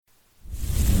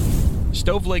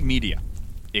Stoveleg Media,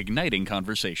 igniting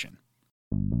conversation.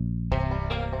 I'm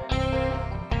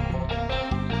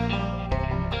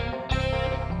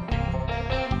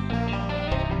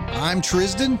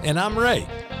Trizdon. And I'm Ray.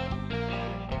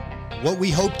 What we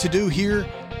hope to do here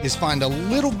is find a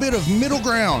little bit of middle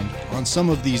ground on some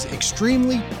of these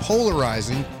extremely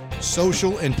polarizing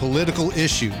social and political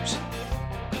issues.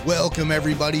 Welcome,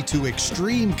 everybody, to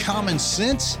Extreme Common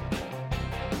Sense.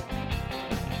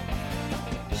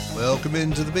 Welcome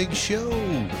into the big show.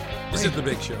 Is it the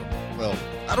big show? Well,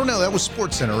 I don't know. That was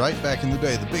Sports Center, right? Back in the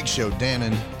day. The big show, Dan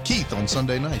and Keith on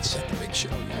Sunday nights. Is that the big show?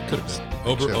 Yeah, it could have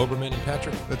been. Show. Oberman and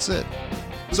Patrick? That's it.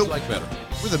 So like better.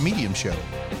 We're the medium show.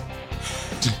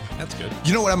 That's good.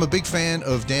 You know what? I'm a big fan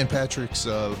of Dan Patrick's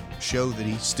show that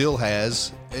he still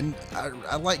has. And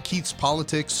I like Keith's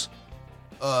politics.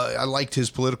 I liked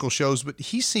his political shows, but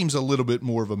he seems a little bit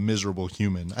more of a miserable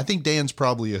human. I think Dan's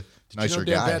probably a nicer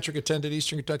Dan guy. Patrick attended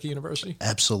Eastern Kentucky University?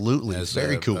 Absolutely. As,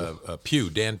 very cool.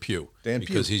 Dan Pugh.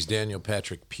 Because he's Daniel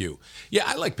Patrick Pugh. Yeah,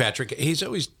 I like Patrick. He's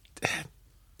always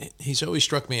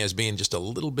struck me as being just a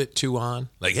little bit too on.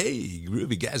 Like, hey,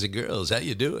 groovy guys and girls, how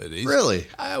you doing? Really?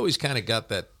 I always kind of got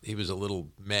that he was a little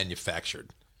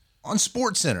manufactured. On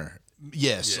Sports Center.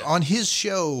 Yes, yeah. On his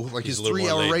show, like his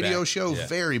 3-hour radio show,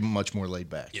 very much more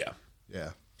laid back. Yeah.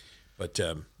 But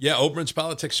Oberman's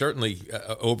politics certainly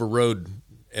overrode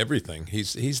everything.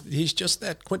 He's just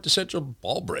that quintessential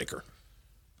ball breaker.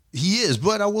 He is,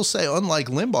 but I will say, unlike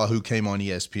Limbaugh, who came on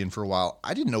ESPN for a while,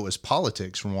 I didn't know his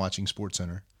politics from watching Sports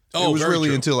Center. It was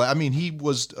really true. He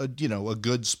was a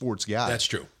good sports guy. That's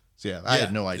true. So, yeah, I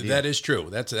had no idea. That is true.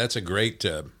 That's a great.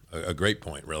 A great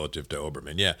point relative to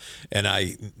Oberman, yeah. And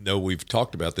I know we've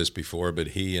talked about this before, but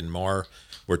he and Marr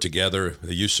were together.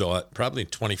 You saw it probably in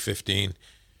 2015.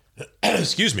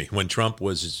 Excuse me, when Trump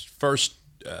was his first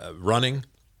running,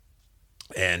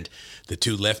 and the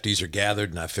two lefties are gathered,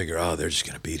 and I figure, they're just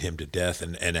going to beat him to death.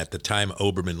 And at the time,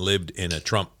 Oberman lived in a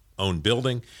Trump-owned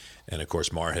building, and of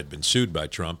course, Marr had been sued by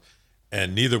Trump.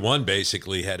 And neither one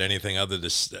basically had anything other than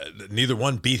neither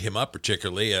one beat him up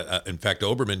particularly. In fact,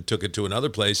 Oberman took it to another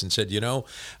place and said,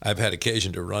 I've had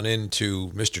occasion to run into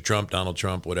Mr. Trump, Donald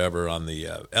Trump, whatever, on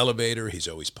the elevator. He's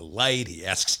always polite. He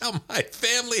asks how my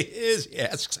family is. He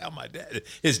asks how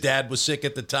his dad was sick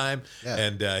at the time. Yeah.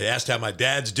 And he asked how my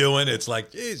dad's doing. It's like,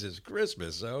 Jesus,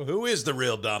 Christmas. So who is the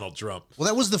real Donald Trump? Well,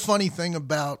 that was the funny thing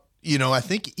about, I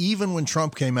think even when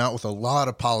Trump came out with a lot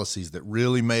of policies that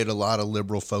really made a lot of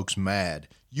liberal folks mad,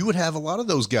 you would have a lot of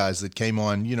those guys that came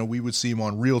on, we would see him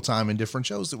on Real Time in different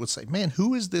shows that would say, man,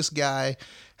 who is this guy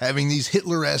having these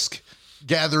Hitler-esque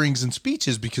gatherings and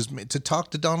speeches to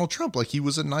talk to Donald Trump like he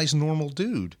was a nice, normal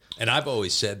dude. And I've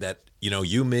always said that,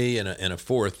 you, me, and a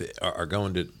fourth are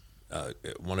going to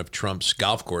one of Trump's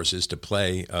golf courses to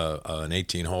play an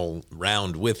 18-hole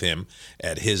round with him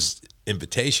at his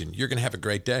invitation. You're going to have a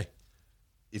great day.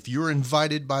 If you're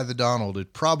invited by the Donald,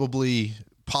 it probably,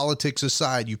 politics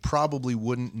aside, you probably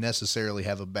wouldn't necessarily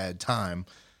have a bad time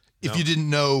if you didn't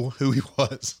know who he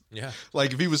was. Yeah.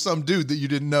 Like if he was some dude that you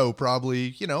didn't know,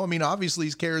 probably, obviously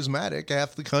he's charismatic.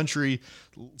 Half the country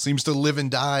seems to live and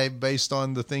die based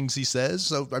on the things he says.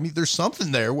 So, there's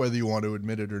something there, whether you want to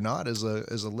admit it or not, as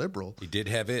a liberal. He did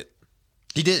have it.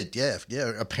 He did, yeah.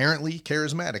 Apparently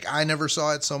charismatic. I never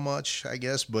saw it so much, I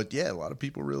guess, but yeah, a lot of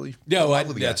people really. Yeah,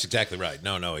 that's exactly right.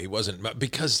 No, he wasn't,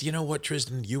 because you know what,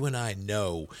 Trizdon, you and I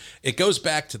know it goes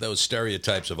back to those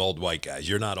stereotypes of old white guys.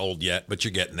 You're not old yet, but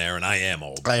you're getting there, and I am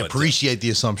old. I appreciate the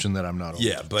assumption that I'm not old.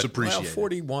 Yeah, but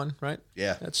 41, right?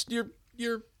 Yeah, that's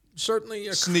you're certainly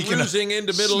cruising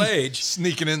into middle age,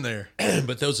 sneaking in there.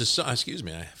 But those, excuse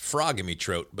me, frog in me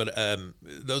throat. But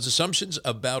those assumptions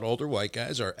about older white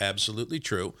guys are absolutely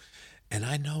true, and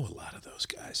I know a lot of those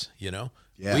guys.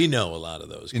 Yeah. We know a lot of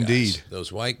those guys. Indeed, those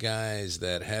white guys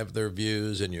that have their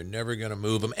views, and you're never going to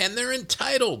move them, and they're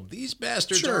entitled. These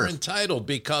bastards are entitled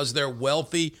because they're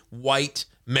wealthy white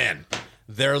men.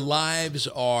 Their lives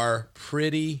are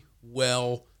pretty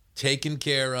well taken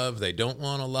care of. They don't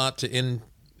want a lot to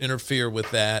interfere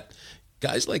with that.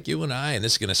 Guys like you and I, and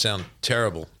this is going to sound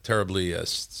terribly, I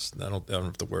don't know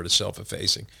if the word is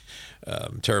self-effacing,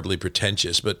 terribly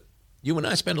pretentious, but you and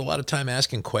I spend a lot of time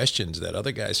asking questions that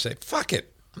other guys say, fuck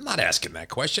it, I'm not asking that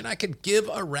question. I could give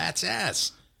a rat's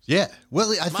ass. Yeah.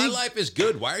 Well, I think my life is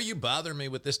good. Why are you bothering me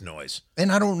with this noise?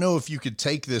 And I don't know if you could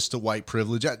take this to white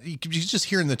privilege. Just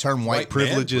hearing the term white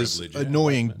privilege is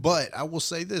annoying, but I will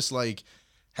say this, like,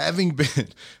 having been,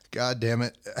 God damn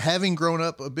it, having grown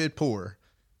up a bit poor,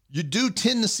 You do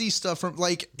tend to see stuff from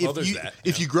like Well,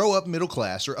 if you grow up middle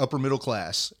class or upper middle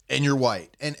class and you're white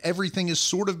and everything has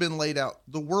sort of been laid out,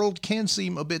 the world can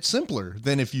seem a bit simpler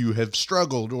than if you have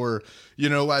struggled or,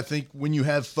 I think when you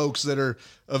have folks that are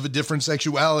of a different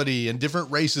sexuality and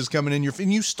different races coming in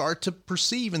and you start to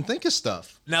perceive and think of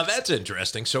stuff. Now that's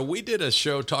interesting. So we did a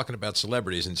show talking about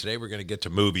celebrities, and today we're going to get to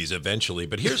movies eventually.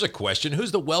 But here's a question.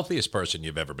 Who's the wealthiest person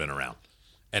you've ever been around?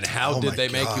 And how did they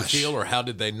make you feel, or how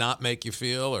did they not make you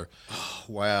feel? Or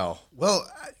wow. Well,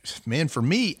 man, for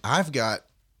me, I've got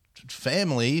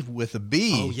family with a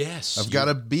B. Oh, yes. I've got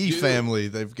a B family.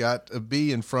 They've got a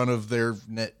B in front of their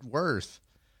net worth,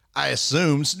 I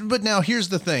assume. But now here's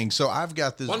the thing. So I've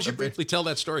got this. Why don't you briefly tell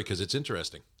that story? Because it's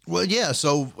interesting. Well, yeah.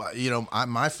 So,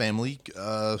 my family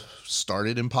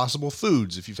started Impossible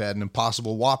Foods. If you've had an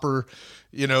Impossible Whopper,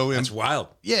 That's wild.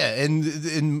 Yeah,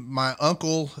 and my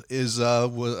uncle is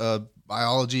a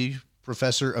biology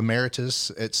professor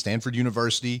emeritus at Stanford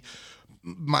University.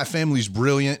 My family's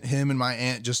brilliant. Him and my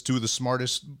aunt, just two of the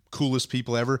smartest, coolest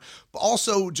people ever. But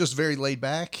also just very laid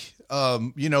back.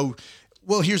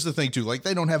 Well, here's the thing too. Like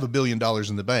they don't have $1 billion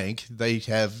in the bank. They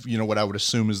have, what I would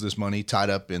assume is this money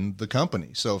tied up in the company.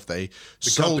 So if the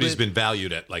company's been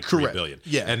valued at like $3 billion.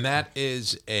 Yeah, and that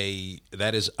is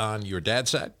on your dad's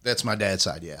side. That's my dad's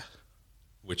side. Yeah.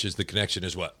 Which is the connection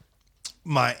is what?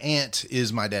 My aunt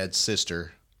is my dad's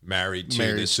sister. Married to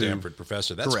the Stanford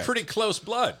professor. That's correct. Pretty close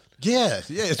blood. Yeah,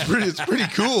 it's pretty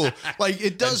cool. Like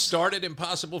it does. And started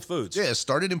Impossible Foods. Yeah,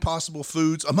 started Impossible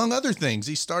Foods, among other things.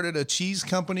 He started a cheese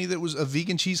company that was a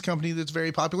vegan cheese company that's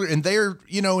very popular. And they're,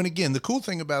 and again, the cool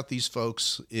thing about these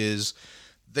folks is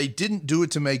they didn't do it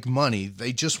to make money.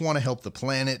 They just want to help the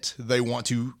planet. They want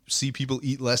to see people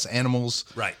eat less animals.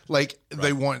 Right. Like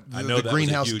they want I know the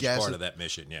greenhouse was a huge gas. part of that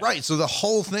mission. Yeah. Right. So the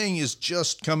whole thing is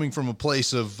just coming from a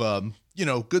place of,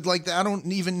 good like that. I don't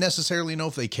even necessarily know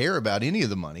if they care about any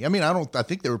of the money. I mean, I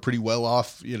think they were pretty well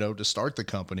off, to start the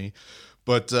company.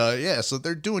 But so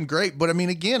they're doing great. But I mean,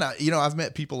 again, I've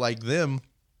met people like them.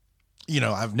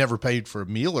 I've never paid for a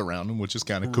meal around them, which is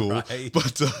kind of cool. Right.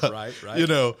 But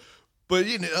right. But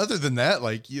other than that,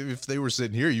 like if they were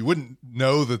sitting here, you wouldn't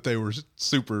know that they were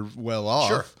super well off.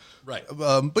 Sure. Right.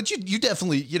 But you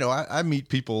definitely, I meet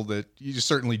people that you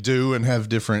certainly do and have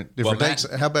different things.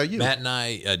 How about you? Matt and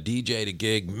I DJ'd a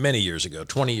gig many years ago,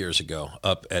 20 years ago,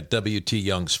 up at W.T.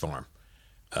 Young's farm.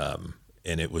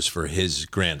 And it was for his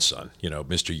grandson.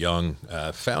 Mr. Young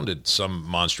founded some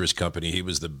monstrous company. He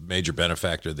was the major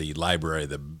benefactor of the library,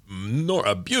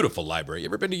 a beautiful library. You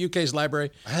ever been to UK's library?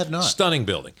 I have not. Stunning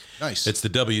building. Nice. It's the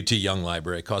W.T. Young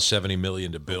Library. It cost $70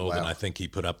 million to build, wow. And I think he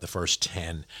put up the first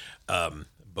 10.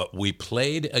 But we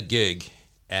played a gig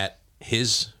at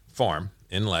his farm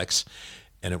in Lex,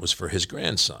 and it was for his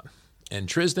grandson. And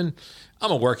Trizdon,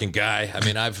 I'm a working guy. I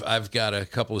mean, I've got a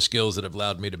couple of skills that have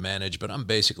allowed me to manage, but I'm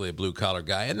basically a blue-collar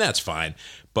guy, and that's fine.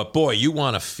 But, boy, you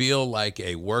want to feel like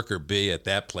a worker bee at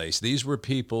that place. These were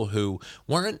people who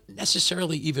weren't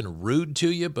necessarily even rude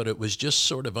to you, but it was just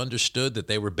sort of understood that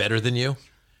they were better than you.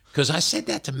 Because I said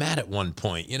that to Matt at one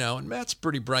point, and Matt's a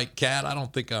pretty bright cat. I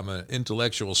don't think I'm an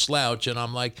intellectual slouch. And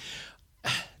I'm like,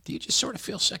 do you just sort of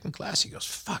feel second class? He goes,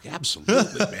 fuck,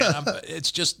 absolutely, man.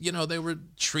 It's just, they were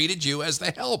treated you as the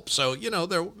help. So,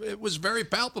 it was very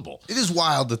palpable. It is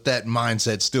wild that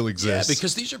mindset still exists. Yeah,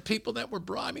 because these are people that were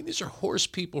brought. I mean, these are horse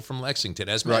people from Lexington.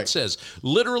 As Matt says,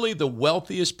 literally the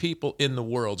wealthiest people in the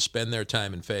world spend their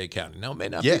time in Fayette County. Now,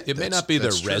 it may not be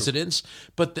their residence,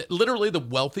 but literally the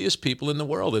wealthiest people in the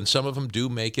world. And some of them do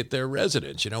make it their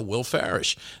residence. Will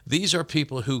Farish. These are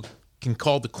people who can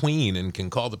call the queen and can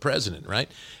call the president, right?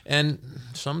 And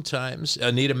sometimes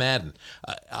Anita Madden.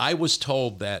 I was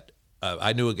told that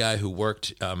I knew a guy who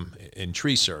worked in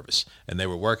tree service, and they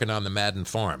were working on the Madden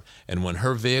farm. And when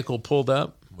her vehicle pulled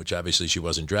up, which obviously she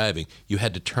wasn't driving, you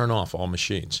had to turn off all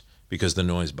machines because the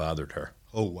noise bothered her.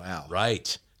 Oh, wow.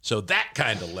 Right. So that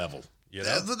kind of level.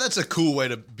 That's a cool way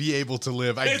to be able to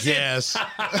live, I guess.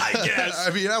 I guess.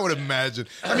 I mean, I would imagine.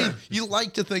 I mean, you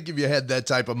like to think if you had that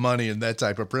type of money and that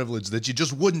type of privilege that you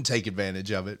just wouldn't take advantage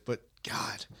of it. But,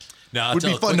 God, now, it would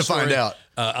be fun to find out.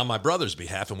 On my brother's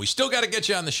behalf, and we still got to get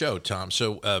you on the show, Tom.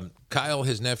 So Kyle,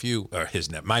 his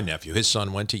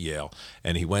son went to Yale,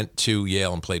 and he went to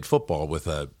Yale and played football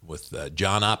with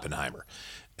John Oppenheimer.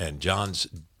 And John's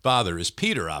father is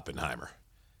Peter Oppenheimer.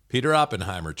 Peter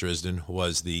Oppenheimer, Trizdon,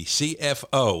 was the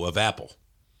CFO of Apple.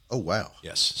 Oh, wow.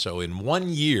 Yes. So in 1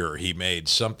 year, he made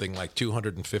something like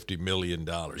 $250 million.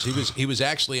 He was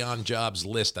actually on Jobs'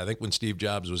 list. I think when Steve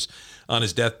Jobs was on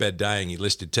his deathbed dying, he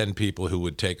listed 10 people who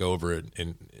would take over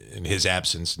in his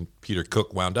absence, and Peter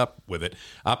Cook wound up with it.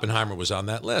 Oppenheimer was on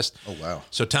that list. Oh, wow.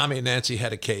 So Tommy and Nancy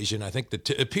had occasion. I think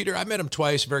that Peter, I met him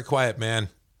twice, very quiet man.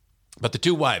 But the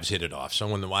two wives hit it off. So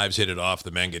when the wives hit it off,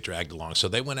 the men get dragged along. So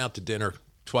they went out to dinner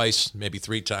twice, maybe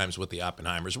 3 times with the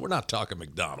Oppenheimers. We're not talking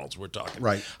McDonald's. We're talking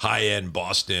high-end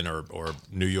Boston or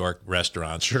New York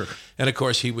restaurants. Sure. And, of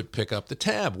course, he would pick up the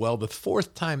tab. Well, the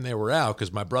 4th time they were out,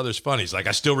 because my brother's funny. He's like,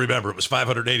 I still remember it was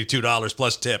 $582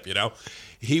 plus tip, you know.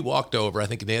 He walked over. I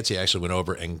think Nancy actually went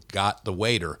over and got the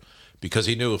waiter because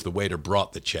he knew if the waiter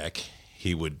brought the check,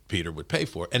 Peter would pay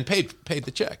for it, and paid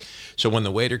the check. So when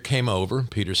the waiter came over,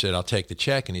 Peter said, I'll take the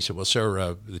check. And he said, well,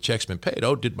 sir, the check's been paid.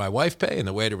 Oh, did my wife pay? And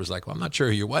the waiter was like, well, I'm not sure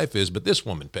who your wife is, but this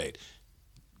woman paid.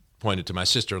 Pointed to my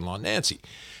sister-in-law, Nancy.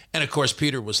 And, of course,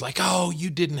 Peter was like, oh, you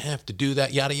didn't have to do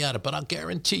that, yada, yada. But I'll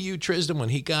guarantee you, Trizdon, when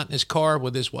he got in his car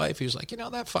with his wife, he was like,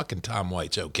 that fucking Tom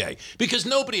White's okay. Because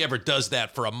nobody ever does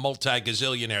that for a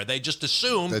multi-gazillionaire. They just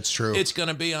assume that's true. It's going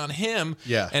to be on him.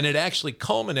 Yeah. And it actually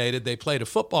culminated. They played a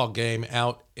football game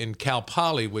out in Cal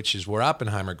Poly, which is where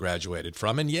Oppenheimer graduated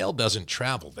from. And Yale doesn't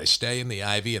travel. They stay in the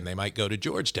Ivy, and they might go to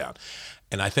Georgetown.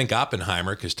 And I think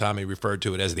Oppenheimer, because Tommy referred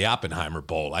to it as the Oppenheimer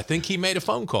Bowl, I think he made a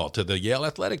phone call to the Yale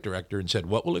athletic director and said,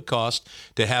 what will it cost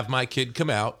to have my kid come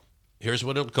out? Here's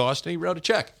what it'll cost. And he wrote a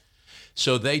check.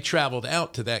 So they traveled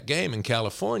out to that game in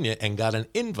California and got an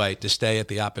invite to stay at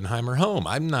the Oppenheimer home.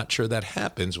 I'm not sure that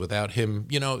happens without him.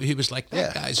 He was like,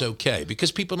 that guy's okay,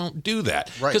 because people don't do that.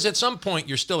 Because at some point,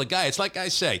 you're still a guy. It's like I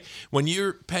say, when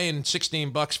you're paying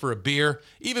 $16 for a beer,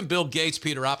 even Bill Gates,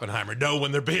 Peter Oppenheimer know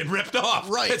when they're being ripped off.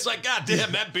 Right. It's like, God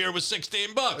damn, that beer was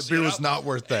 $16. That beer was not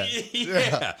worth that.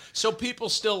 Yeah. So people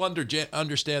still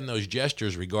understand those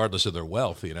gestures regardless of their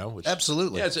wealth, which,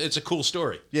 absolutely. Yeah, it's a cool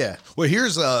story. Yeah. Well,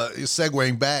 here's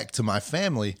segueing back to my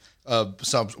family.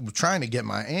 So I'm trying to get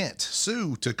my aunt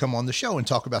Sue to come on the show and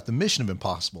talk about the mission of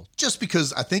Impossible, just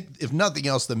because I think, if nothing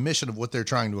else, the mission of what they're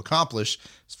trying to accomplish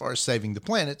as far as saving the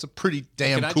planet, it's a pretty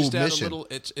damn cool mission. Can I just add a little?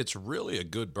 It's really a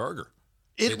good burger.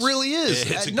 It really is.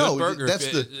 It's a good burger.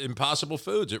 That's the Impossible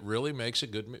Foods. It really makes a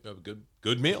good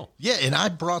meal. Yeah, and I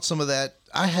brought some of that.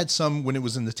 I had some when it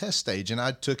was in the test stage, and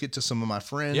I took it to some of my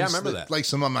friends. Yeah, I remember that. Like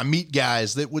some of my meat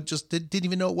guys that didn't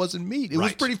even know it wasn't meat. It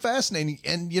was pretty fascinating.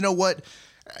 And you know what?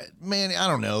 Man, I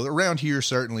don't know. Around here,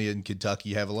 certainly in Kentucky,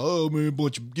 you have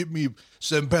give me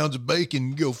 7 pounds of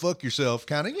bacon, go fuck yourself,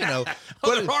 kind of,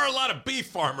 But there are a lot of beef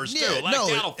farmers too,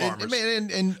 cattle farmers.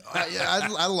 And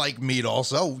I like meat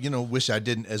also. Wish I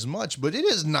didn't as much, but it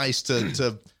is nice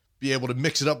to be able to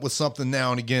mix it up with something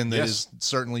now and again that is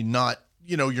certainly not.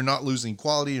 You're not losing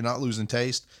quality, you're not losing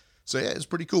taste. So yeah, it's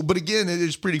pretty cool. But again, it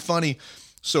is pretty funny.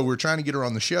 So we're trying to get her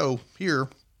on the show here.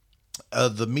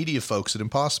 The media folks at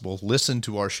Impossible listened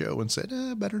to our show and said,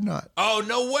 better not. Oh,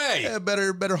 no way. Yeah,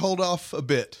 better hold off a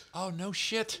bit. Oh, no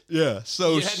shit. Yeah.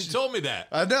 So you hadn't told me that.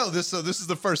 I know this. So this is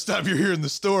the first time you're hearing the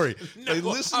story. No, they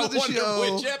listened to the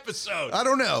show. Which episode? I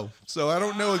don't know. So I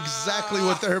don't know exactly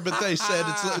what they heard, but they said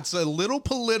it's a little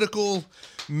political.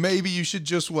 Maybe you should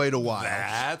just wait a while.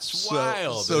 That's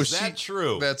wild. So is that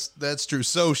true? That's true.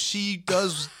 So she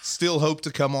does still hope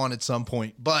to come on at some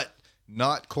point, but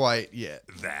not quite yet.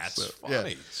 That's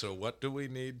funny. Yeah. So what do we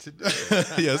need to do?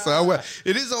 Yes,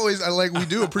 it is always we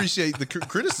do appreciate the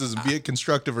criticism, be it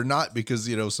constructive or not, because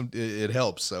it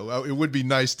helps. So it would be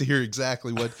nice to hear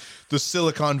exactly what the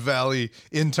Silicon Valley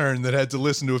intern that had to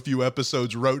listen to a few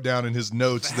episodes wrote down in his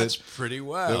notes. That's pretty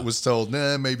wild. That was told,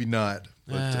 maybe not.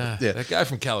 But, That guy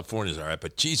from California is all right,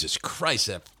 but Jesus Christ,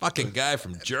 that fucking guy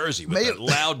from Jersey with that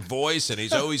loud voice, and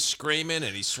he's always screaming,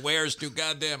 and he swears too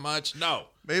goddamn much. No.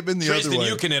 May have been the Trizdon, other way.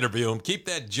 You can interview him. Keep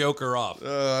that joker off.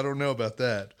 I don't know about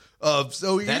that.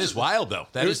 So that is wild, though.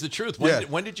 That is the truth.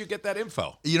 When did you get that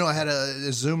info? I had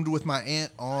a Zoomed with my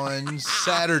aunt on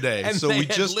Saturday, and so we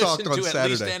just talked on Saturday. At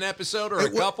least an episode or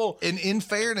a couple. And in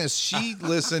fairness, she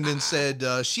listened and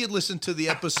said she had listened to the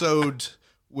episode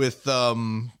with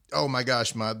oh my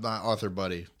gosh, my author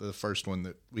buddy, the first one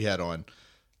that we had on.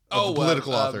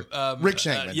 Political author, Rick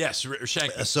Shankman. Yes,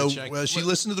 Shankman. So she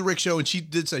listened to the Rick show, and she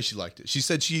did say she liked it. She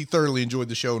said she thoroughly enjoyed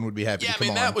the show and would be happy to come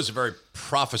on. That was a very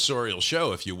professorial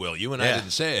show, if you will. You and I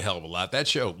didn't say a hell of a lot. That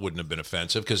show wouldn't have been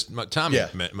offensive because Tommy,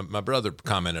 my brother,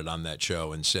 commented on that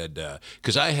show and said,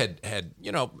 because I had,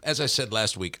 as I said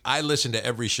last week, I listened to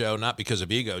every show, not because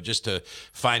of ego, just to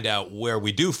find out where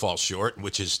we do fall short,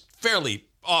 which is fairly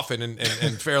often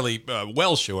and fairly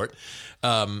well short.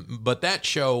 But that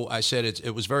show, I said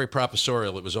it was very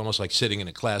professorial. It was almost like sitting in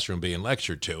a classroom being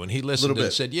lectured to. And he listened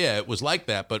and said, yeah, it was like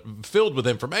that, but filled with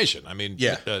information. I mean,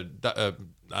 I don't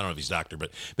know if he's a doctor,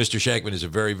 but Mr. Shankman is a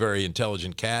very, very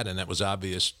intelligent cat, and that was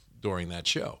obvious during that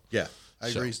show. Yeah, I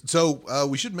agree. So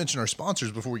we should mention our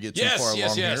sponsors before we get too far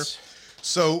along here.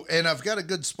 So, and I've got a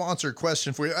good sponsor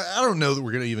question for you. I don't know that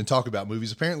we're going to even talk about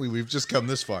movies. Apparently, we've just come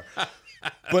this far.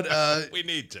 But we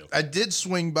need to. I did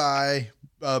swing by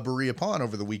Berea Pond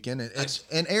over the weekend,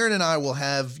 and Aaron and I will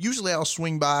have, usually I'll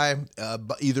swing by,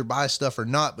 either buy stuff or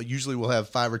not, but usually we'll have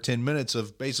 5 or 10 minutes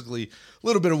of basically a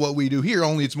little bit of what we do here,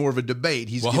 only it's more of a debate.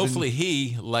 Hopefully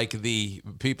he, like the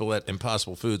people at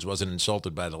Impossible Foods, wasn't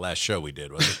insulted by the last show we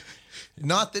did, was it?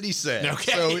 Not that he said.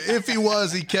 Okay. So if he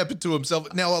was, he kept it to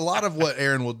himself. Now, a lot of what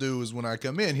Aaron will do is when I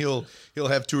come in, he'll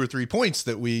have 2 or 3 points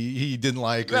that he didn't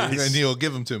like, and he'll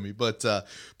give them to me. But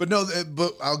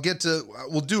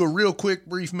we'll do a real quick,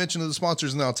 brief mention of the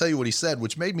sponsors, and then I'll tell you what he said,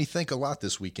 which made me think a lot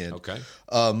this weekend. Okay.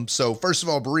 So first of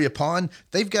all, Berea Pond,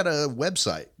 they've got a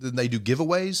website. They do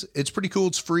giveaways. It's pretty cool.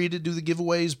 It's free to do the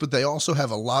giveaways, but they also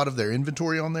have a lot of their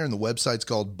inventory on there, and the website's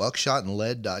called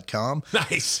buckshotandlead.com.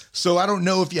 Nice. So I don't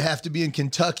know if you have to be in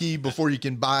Kentucky before you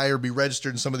can buy or be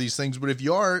registered in some of these things, but if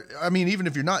you are, I mean, even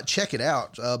if you're not, check it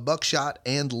out,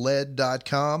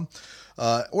 buckshotandlead.com.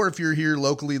 Or if you're here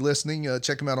locally listening,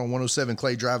 check them out on 107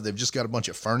 Clay Drive. They've just got a bunch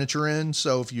of furniture in.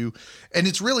 So and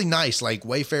it's really nice, like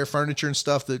Wayfair furniture and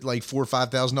stuff that like $4,000 or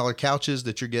 $5,000 couches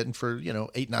that you're getting for,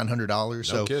 $800-900.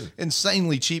 So kidding.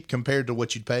 Insanely cheap compared to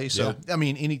what you'd pay. So, I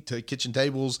mean, any kitchen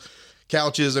tables,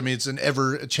 couches. I mean, it's an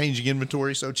ever-changing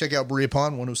inventory. So check out Berea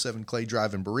Pond, 107 Clay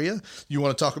Drive in Berea. You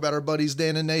want to talk about our buddies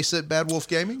Dan and Nasa at Bad Wolf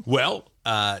Gaming? Well,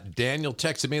 Daniel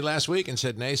texted me last week and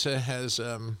said Nasa has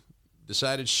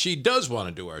decided she does want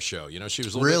to do our show. She was she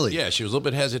was a little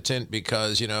bit hesitant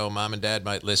because mom and dad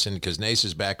might listen, because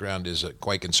Nasa's background is a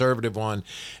quite conservative one,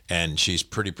 and she's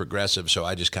pretty progressive. So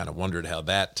I just kind of wondered how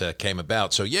that came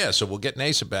about. So we'll get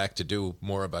Nasa back to do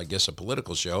more of, I guess, a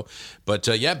political show. But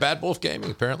Bad Wolf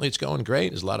Gaming, apparently it's going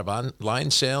great. There's a lot of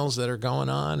online sales that are going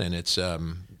on, and it's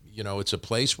it's a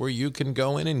place where you can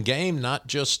go in and game, not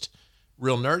just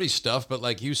real nerdy stuff, but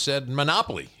like you said,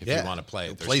 Monopoly, if you want to play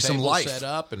it. Play some Life. Set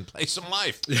up and play some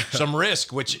Life. Some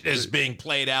Risk, which is being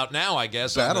played out now, I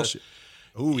guess. Battleship.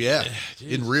 Oh, yeah.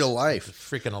 In real life.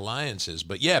 Freaking alliances.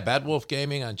 But Bad Wolf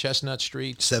Gaming on Chestnut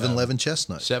Street. 711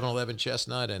 Chestnut. 711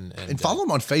 Chestnut. And follow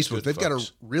them on Facebook. They've got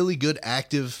a really good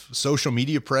active social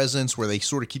media presence where they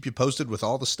sort of keep you posted with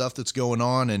all the stuff that's going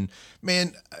on. And,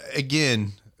 man,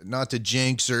 again, not to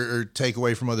jinx or take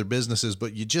away from other businesses,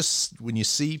 but when you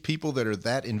see people that are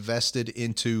that invested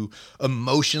into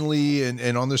emotionally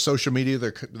and on their social media,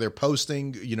 they're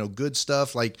posting, good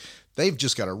stuff. Like, they've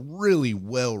just got a really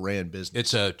well-ran business.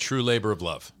 It's a true labor of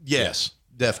love. Yes,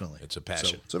 definitely. It's a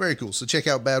passion. So very cool. So check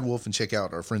out Bad Wolf and check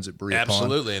out our friends at Berea Pond.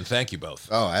 Absolutely. And thank you both.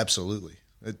 Oh, absolutely.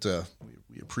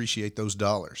 We appreciate those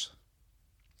dollars.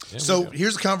 So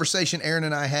here's a conversation Aaron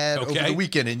and I had over the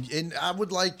weekend, and I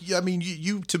would like,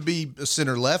 you to be a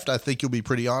center left. I think you'll be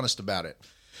pretty honest about it.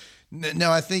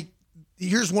 Now, I think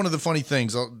here's one of the funny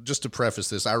things, just to preface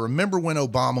this. I remember when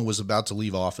Obama was about to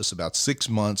leave office, about 6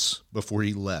 months before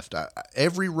he left,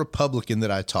 every Republican that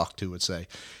I talked to would say,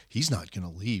 he's not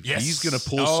going to leave. Yes. He's going to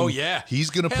pull he's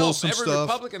going to pull some every stuff.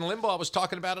 Republican, Limbaugh was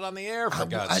talking about it on the air, for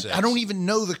God's sake. I don't even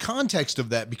know the context of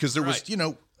that, because there was,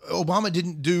 Obama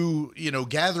didn't do,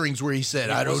 gatherings where he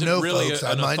said, I don't know, really folks,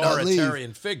 I might not leave.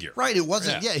 Authoritarian figure. Right. It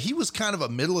wasn't. Yeah. He was kind of a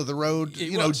middle of the road,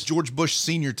 George Bush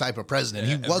Sr. type of president.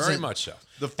 He wasn't very much so.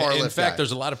 The far left. In fact, guy.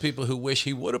 There's a lot of people who wish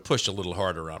he would have pushed a little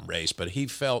harder on race, but he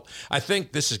felt, I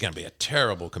think this is going to be a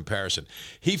terrible comparison.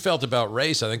 He felt about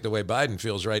race, I think the way Biden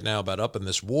feels right now about upping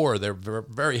this war. They're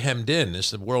very hemmed in.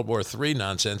 This is World War III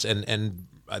nonsense. And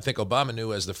I think Obama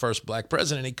knew, as the first black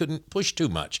president, he couldn't push too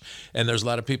much. And there's a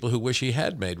lot of people who wish he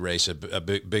had made race a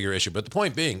bigger issue. But the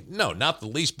point being, no, not the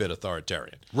least bit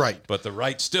authoritarian. Right. But the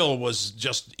right still was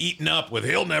just eaten up with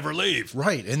he'll never leave.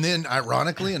 Right. And then,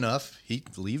 ironically enough, he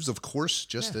leaves, of course,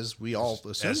 just as we all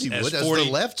assumed he would, as the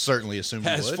left certainly assumed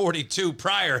he would. As 42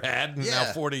 prior had, and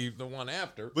now 40 the one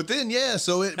after. But then,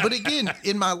 but again,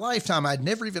 in my lifetime, I'd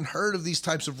never even heard of these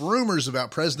types of rumors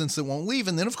about presidents that won't leave.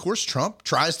 And then, of course, Trump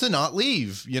tries to not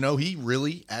leave. He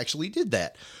really actually did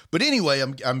that. But anyway,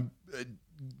 I'm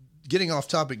getting off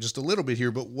topic just a little bit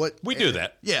here, but what we do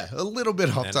that. Yeah, a little bit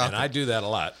off topic. And I do that a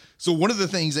lot. So one of the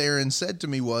things Aaron said to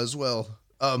me was,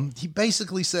 he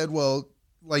basically said,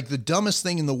 like the dumbest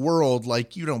thing in the world,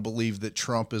 like you don't believe that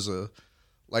Trump is a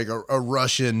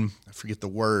Russian, I forget the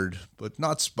word, but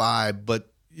not spy,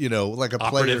 but like a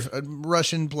Operative. player, a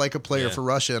Russian, like a player Yeah. for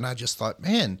Russia. And I just thought,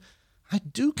 man, I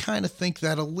do kind of think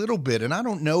that a little bit. And I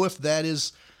don't know if that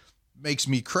makes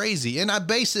me crazy. And I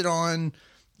base it on,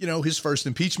 his first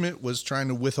impeachment was trying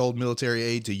to withhold military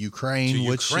aid to Ukraine,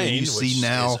 which you see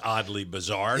now is oddly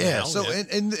bizarre. Yeah. Now. So Yeah.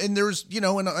 and there's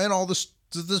and all this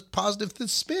positive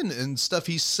spin and stuff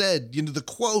he said, the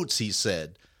quotes he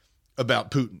said about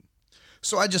Putin.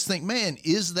 So I just think, man,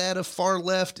 is that a far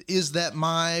left? Is that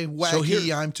my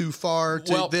wacky? I'm too far.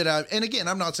 And again,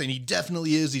 I'm not saying he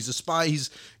definitely is. He's a spy.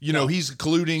 He's he's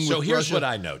colluding. So with here's Russia. what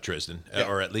I know, Trizdon,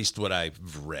 or at least what I've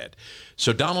read.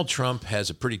 So Donald Trump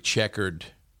has a pretty checkered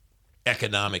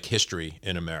economic history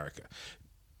in America.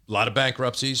 A lot of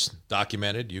bankruptcies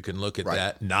documented. You can look at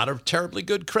that. Not a terribly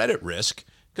good credit risk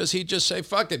because he'd just say,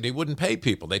 fuck it. He wouldn't pay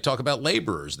people. They talk about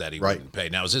laborers that he wouldn't pay.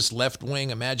 Now, is this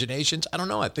left-wing imaginations? I don't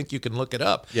know. I think you can look it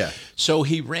up. Yeah. So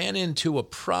he ran into a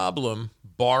problem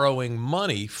borrowing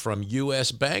money from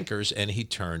U.S. bankers, and he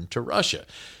turned to Russia.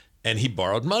 And he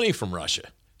borrowed money from Russia.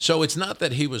 So it's not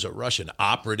that he was a Russian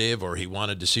operative or he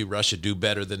wanted to see Russia do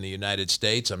better than the United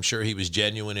States. I'm sure he was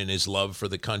genuine in his love for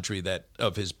the country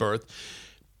of his birth.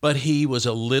 But he was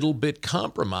a little bit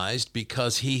compromised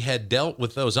because he had dealt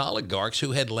with those oligarchs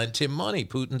who had lent him money,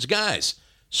 Putin's guys.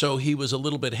 So he was a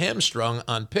little bit hamstrung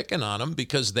on picking on them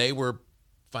because they were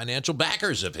financial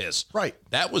backers of his. Right.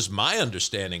 That was my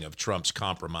understanding of Trump's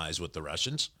compromise with the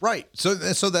Russians. Right. So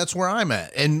that's where I'm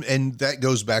at. And that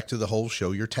goes back to the whole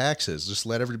show your taxes. Just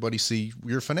let everybody see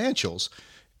your financials.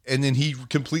 And then he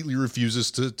completely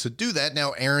refuses to do that.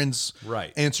 Now, Aaron's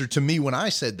answer to me when I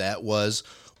said that was,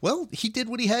 well, he did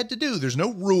what he had to do. There's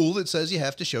no rule that says you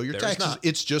have to show your taxes. Not.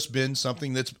 It's just been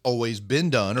something that's always been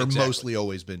done, or mostly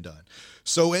always been done.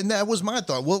 So, and that was my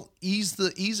thought. Well,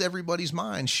 ease everybody's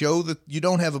mind. Show that you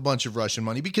don't have a bunch of Russian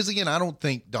money. Because again, I don't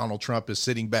think Donald Trump is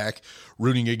sitting back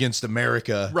rooting against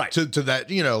America to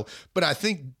that, But I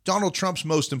think Donald Trump's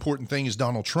most important thing is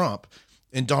Donald Trump.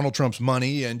 And Donald Trump's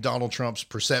money and Donald Trump's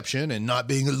perception and not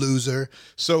being a loser.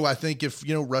 So I think if,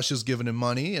 Russia's giving him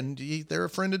money and they're a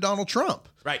friend of Donald Trump.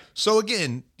 Right. So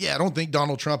again, I don't think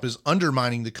Donald Trump is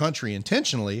undermining the country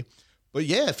intentionally. But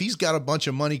if he's got a bunch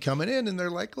of money coming in and they're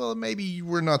like, well, maybe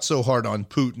we're not so hard on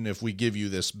Putin if we give you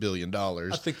this $1 billion.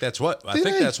 I think that's what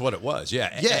it was. Yeah.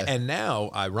 And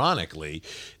now, ironically,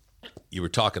 you were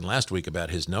talking last week about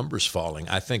his numbers falling.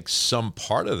 I think some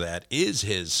part of that is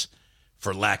his,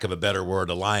 for lack of a better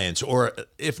word, alliance, or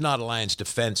if not alliance,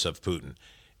 defense of Putin.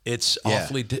 It's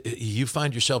awfully, you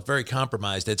find yourself very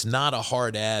compromised. It's not a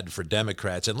hard ad for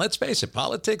Democrats. And let's face it,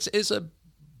 politics is a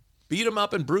beat them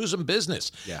up and bruise them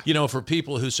business. Yeah. For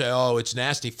people who say, oh, it's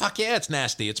nasty. Fuck yeah, it's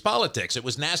nasty. It's politics. It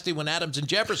was nasty when Adams and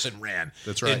Jefferson ran.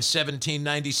 That's right. In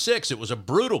 1796. It was a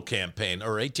brutal campaign,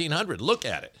 or 1800. Look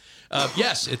at it.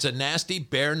 Yes, it's a nasty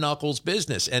bare knuckles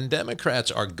business, and Democrats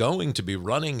are going to be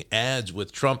running ads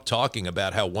with Trump talking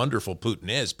about how wonderful Putin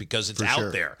is because it's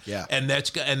out there. Yeah, and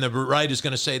the right is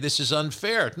going to say this is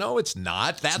unfair. No, it's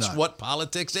not. That's what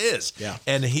politics is. Yeah,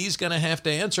 and he's going to have to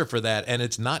answer for that, and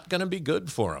it's not going to be good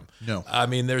for him. No, I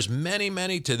mean, there's many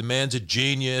to the man's a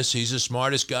genius. He's the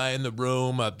smartest guy in the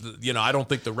room. I don't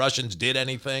think the Russians did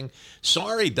anything.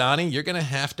 Sorry, Donnie, you're going to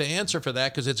have to answer for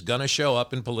that because it's going to show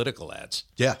up in political ads.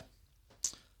 Yeah.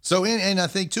 So, and I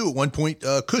think, too, at one point,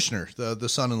 Kushner, the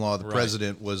son-in-law of the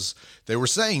president, they were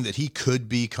saying that he could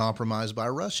be compromised by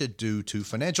Russia due to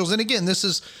financials. And again, this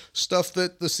is stuff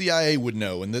that the CIA would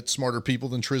know and that smarter people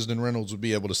than Trizdon Reynolds would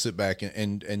be able to sit back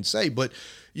and say. But,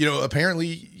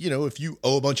 apparently, if you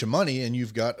owe a bunch of money and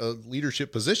you've got a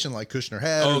leadership position like Kushner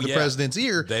had or the president's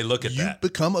ear, they look at that. You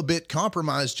become a bit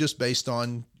compromised just based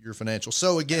on your financial.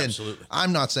 So again, Absolutely.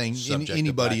 I'm not saying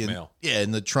anybody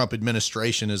in the Trump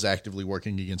administration is actively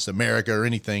working against America or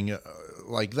anything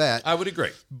like that. I would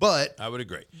agree. But I would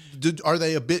agree. Are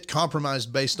they a bit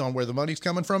compromised based on where the money's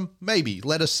coming from? Maybe.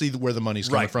 Let us see where the money's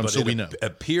coming from so we know. It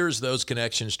appears those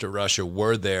connections to Russia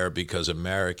were there because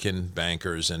American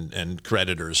bankers and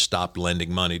creditors stopped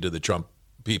lending money to the Trump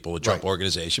people, the Trump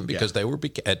organization, because they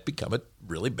had become a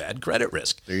really bad credit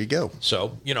risk. There you go.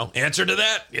 So, answer to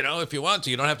that, if you want to.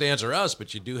 You don't have to answer us,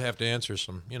 but you do have to answer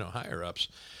some, higher ups.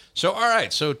 So, all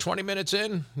right. So 20 minutes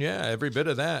in, every bit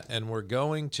of that. And we're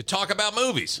going to talk about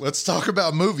movies. Let's talk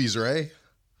about movies, Ray.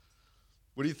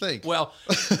 What do you think? Well,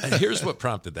 here's what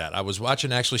prompted that. I was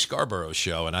watching actually Scarborough's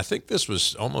show, and I think this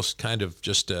was almost kind of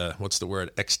just,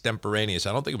 extemporaneous.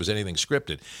 I don't think it was anything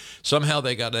scripted. Somehow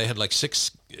they had like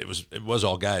six, it was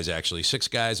all guys actually, 6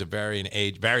 guys of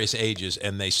various ages,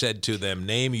 and they said to them,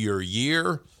 name your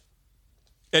year,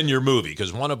 And your movie,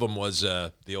 because one of them was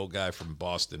the old guy from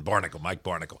Boston, Mike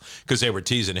Barnacle, because they were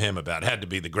teasing him about had to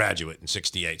be The Graduate in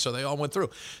 '68. So they all went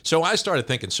through. So I started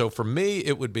thinking, so for me,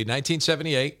 it would be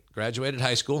 1978, graduated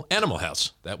high school, Animal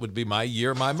House. That would be my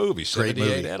year, my movie,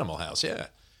 78 Animal House, yeah.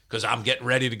 Because I'm getting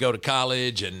ready to go to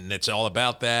college, and it's all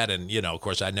about that. And, of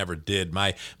course, I never did.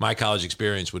 My college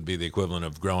experience would be the equivalent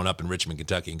of growing up in Richmond,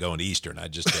 Kentucky, and going to Eastern. I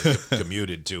just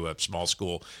commuted to a small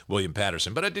school, William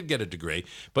Patterson. But I did get a degree.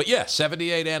 But, yeah,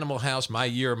 78 Animal House, my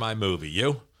year, my movie.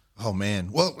 You? Oh,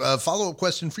 man. Well, follow-up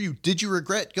question for you. Did you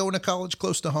regret going to college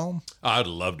close to home? I'd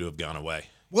love to have gone away.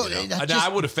 Well, I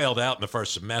would have failed out in the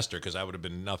first semester because I would have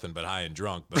been nothing but high and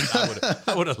drunk. But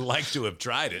I would have liked to have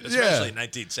tried it, especially in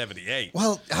 1978.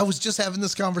 Well, I was just having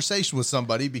this conversation with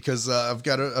somebody because I've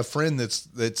got a friend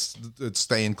that's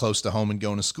staying close to home and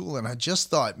going to school, and I just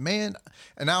thought, man.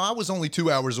 And now I was only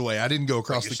 2 hours away. I didn't go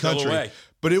across the country.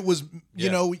 But it was,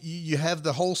 you have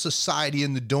the whole society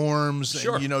in the dorms,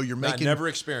 sure. And you're making. I never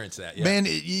experienced that. Yeah. Man,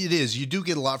 it is. You do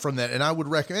get a lot from that, and I would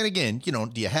recommend. Again, do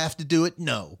you have to do it?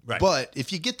 No, right. But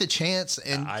if you get the chance,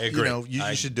 and I agree.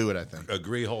 You should do it. I think.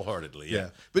 Agree wholeheartedly. Yeah.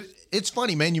 But it's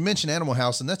funny, man. You mentioned Animal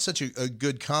House, and that's such a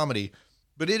good comedy.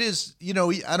 But it is,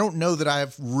 I don't know that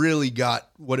I've really got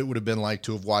what it would have been like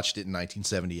to have watched it in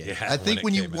 1978. Yeah, I think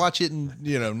when you watch it in,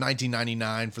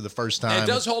 1999 for the first time. It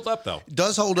does hold up, though. It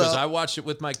does hold up. Because I watched it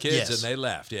with my kids, and they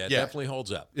laughed. Yeah, it definitely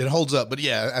holds up. It holds up. But,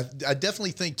 yeah, I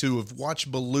definitely think, too, of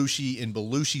watched Belushi in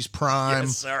Belushi's prime.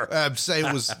 Yes, sir. I'd say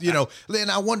it was,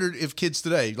 and I wondered if kids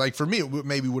today, like for me, it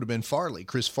maybe would have been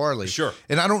Chris Farley. Sure.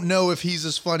 And I don't know if he's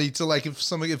as funny to, like,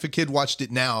 if a kid watched it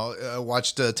now,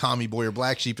 watched Tommy Boy or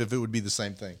Black Sheep, if it would be the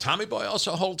same thing. Tommy Boy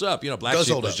also holds up. Black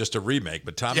Sheep was just a remake,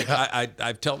 but Tommy,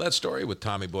 I tell that story with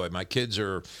Tommy Boy. My kids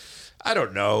are, I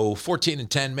don't know, 14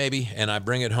 and 10 maybe, and I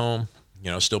bring it home,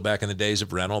 still back in the days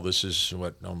of rental. This is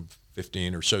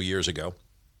 15 or so years ago.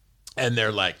 And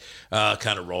they're like,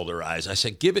 kind of roll their eyes. I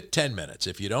said, give it 10 minutes.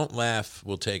 If you don't laugh,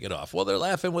 we'll take it off. Well, they're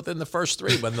laughing within the first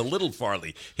 3 when the little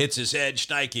Farley hits his head,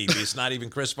 Schneike. It's not even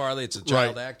Chris Farley. It's a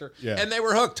child actor. Yeah. And they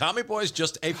were hooked. Tommy Boy's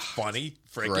just a funny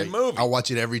freaking movie. I'll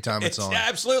watch it every time it's on. Yeah,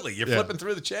 absolutely. You're flipping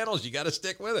through the channels. You got to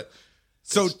stick with it.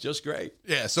 So it's just great.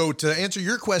 Yeah. So to answer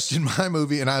your question, my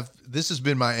movie, and this has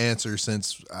been my answer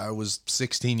since I was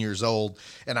 16 years old,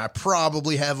 and I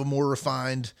probably have a more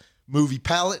refined movie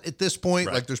palette at this point.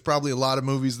 Right. Like there's probably a lot of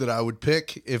movies that I would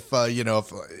pick if I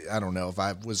don't know if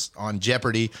I was on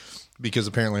Jeopardy, because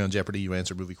apparently on Jeopardy you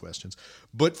answer movie questions.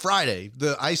 But Friday,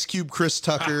 the Ice Cube Chris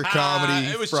Tucker comedy.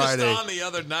 It was Friday. just on the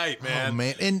other night, man. Oh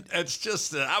man, and it's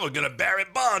just I was gonna Barry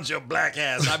Bonds your black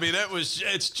ass. I mean,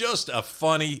 it's just a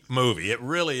funny movie. It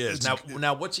really is.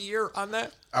 Now what's the year on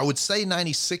that? I would say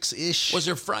 96-ish. Was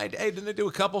there Friday? Didn't they do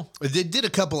a couple? They did a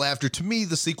couple after. To me,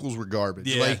 the sequels were garbage.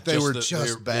 Yeah, like they were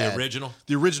just bad. The original?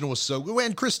 The original was so good.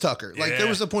 And Chris Tucker. Like there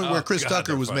was a point where Chris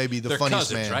Tucker was maybe the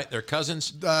funniest cousins, man. Right? They're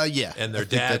cousins? Yeah. And their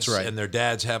dads, that's right. And their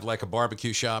dads have like a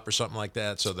barbecue shop or something like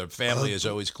that. So their family is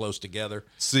always close together.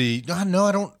 See, no,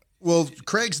 I don't. Well,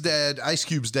 Craig's dad, Ice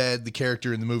Cube's dad, the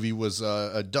character in the movie was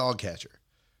a dog catcher.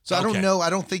 So I don't know.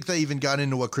 I don't think they even got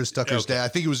into what Chris Tucker's dad. I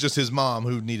think it was just his mom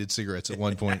who needed cigarettes at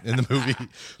one point in the movie.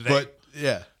 But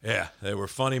yeah, they were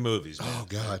funny movies. Man. Oh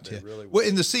God, they really were. Well,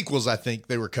 in the sequels, I think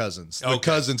they were cousins. The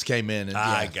cousins came in, and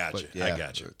I got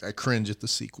you. I cringe at the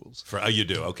sequels. You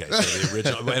do. Okay, so the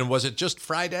original. And was it just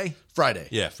Friday? Friday.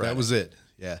 Yeah, Friday. That was it.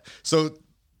 Yeah. So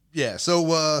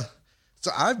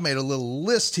I've made a little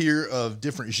list here of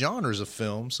different genres of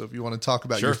films. So if you want to talk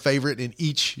about your favorite in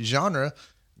each genre,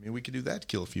 I mean, we could do that to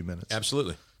kill a few minutes.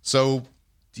 Absolutely. So,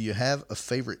 do you have a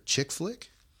favorite chick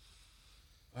flick?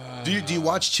 Do you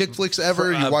watch chick flicks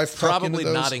ever? Your wife probably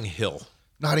Notting Hill.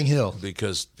 Notting Hill,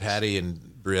 because Patty and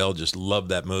Brielle just love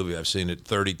that movie. I've seen it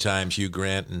 30 times. Hugh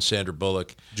Grant and Sandra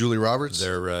Bullock. Julia Roberts.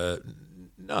 They're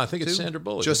no, I think it's Sandra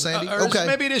Bullock. Just Sandy. Okay,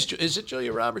 maybe it is. Is it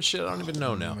Julia Roberts? Shit, I don't even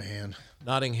know now. Man,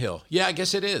 Notting Hill. Yeah, I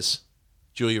guess it is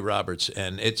Julia Roberts,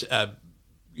 and it's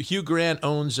Hugh Grant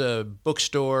owns a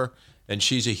bookstore. And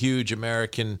she's a huge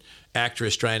American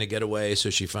actress trying to get away, so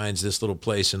she finds this little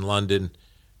place in London,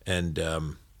 and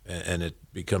it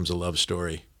becomes a love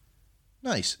story.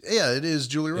 Nice, yeah, it is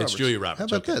Julia Roberts. It's Julia Roberts.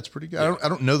 How about that? It's pretty good. Yeah. I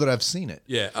don't know that I've seen it.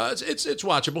 Yeah, it's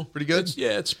watchable. Pretty good.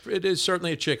 It is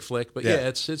certainly a chick flick, but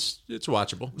it's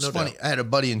watchable. It's funny. I had a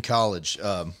buddy in college,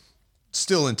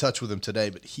 still in touch with him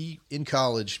today, but he in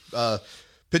college,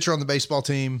 pitcher on the baseball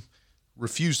team.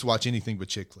 Refused to watch anything but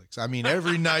chick flicks. I mean,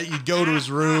 every night you'd go to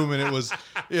his room and it was,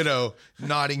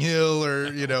 Notting Hill or,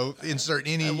 insert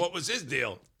any. And what was his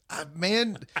deal?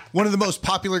 Man, one of the most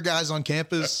popular guys on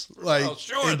campus. Like, well,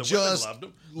 sure, the just women loved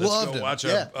him. Loved him. Watch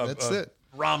that's it.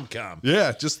 rom-com.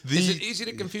 Yeah, just Is it easy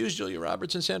to confuse Julia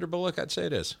Roberts and Sandra Bullock? I'd say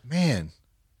it is. Man,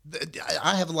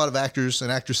 I have a lot of actors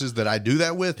and actresses that I do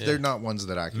that with. Yeah. They're not ones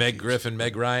that I can. Meg Griffin,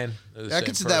 Meg Ryan. I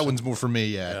could say that one's more for me.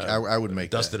 Yeah, I would make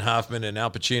Dustin Hoffman and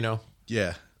Al Pacino.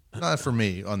 Yeah, not for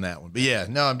me on that one. But yeah,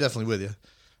 no, I'm definitely with you.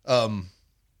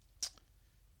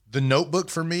 The Notebook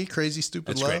for me, Crazy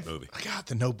Stupid Love. That's a great movie. God,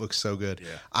 The Notebook's so good.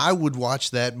 Yeah. I would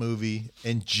watch that movie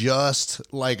and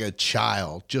just like a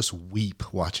child, just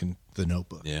weep watching The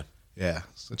Notebook. Yeah. Yeah,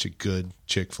 such a good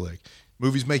chick flick.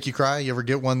 Movies make you cry? You ever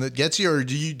get one that gets you, or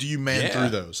do you man through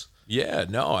those? Yeah,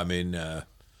 no, I mean,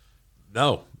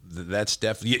 no. That's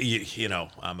definitely, you know,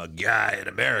 I'm a guy in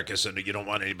America, so you don't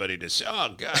want anybody to say,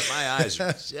 oh, God, my eyes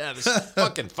are, this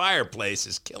fucking fireplace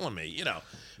is killing me, you know.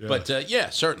 Yeah. But, yeah,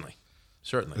 certainly.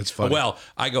 Certainly. It's funny. Well,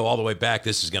 I go all the way back.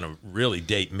 This is going to really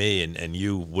date me, and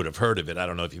you would have heard of it. I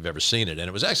don't know if you've ever seen it. And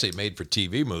it was actually a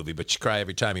made-for-TV movie, but you cry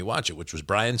every time you watch it, which was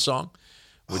Brian's Song.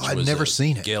 I've never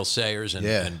seen it. Gail Sayers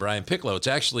and Brian Piccolo. It's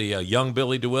actually a young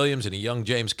Billy DeWilliams and a young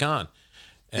James Caan.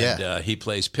 And he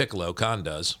plays Piccolo, Caan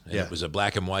does. And it was a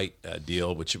black and white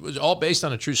deal, which was all based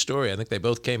on a true story. I think they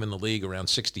both came in the league around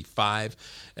 65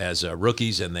 as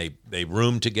rookies, and they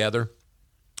roomed together,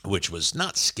 which was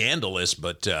not scandalous,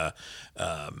 but,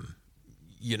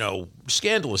 you know,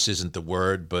 scandalous isn't the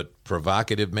word, but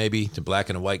provocative maybe, to black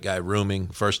and a white guy rooming.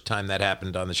 First time that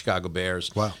happened on the Chicago Bears.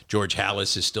 Wow. George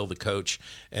Halas is still the coach,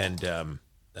 and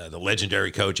the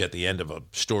legendary coach at the end of a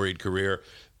storied career.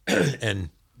 And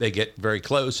they get very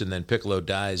close, and then Piccolo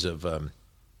dies of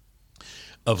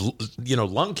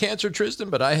lung cancer,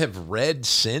 Trizdon. But I have read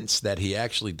since that he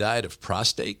actually died of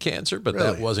prostate cancer, but really?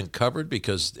 That wasn't covered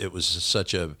because it was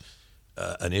such an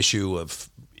issue of,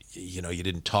 you know, you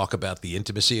didn't talk about the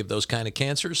intimacy of those kind of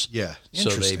cancers. Yeah, so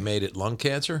they made it lung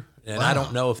cancer, and I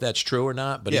don't know if that's true or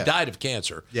not. But he died of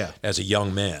cancer as a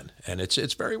young man, and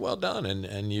it's very well done.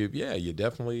 And you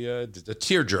definitely a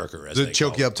tearjerker. As does it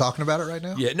choke you up talking about it right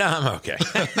now? Yeah, no, I'm okay.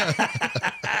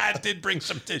 I did bring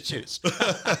some tissues.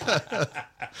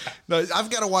 No, I've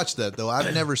got to watch that though.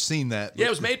 I've never seen that. Yeah, it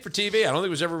was made for TV. I don't think it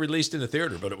was ever released in the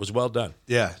theater, but it was well done.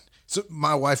 Yeah. So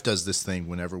my wife does this thing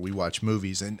whenever we watch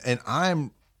movies, and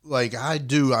I'm like I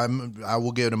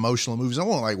will get emotional in movies. I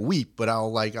won't like weep, but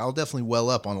I'll definitely well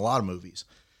up on a lot of movies.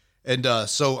 And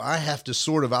so I have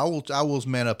to I will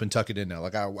man up and tuck it in now.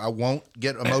 Like I won't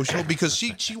get emotional because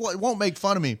she won't make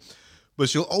fun of me, but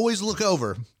she'll always look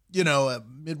over, you know,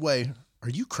 midway. Are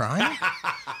you crying?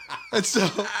 And so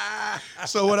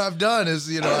what I've done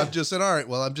is, you know, I've just said, all right,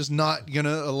 well, I'm just not going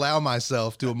to allow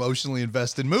myself to emotionally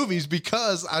invest in movies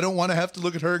because I don't want to have to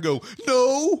look at her and go,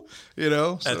 no, you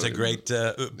know. That's a great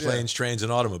Planes, Trains,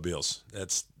 and Automobiles.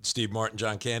 That's Steve Martin,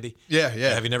 John Candy. Yeah.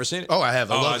 Have you never seen it? Oh, I have.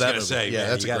 I love that. I was going to say,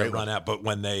 that's you got to run out. But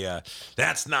when they,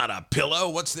 that's not a pillow.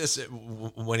 What's this?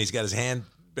 When he's got his hand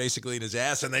basically in his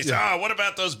ass, and they say, "Oh, what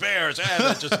about those bears?"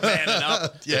 They're just manning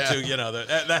up. To, you know,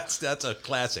 that's a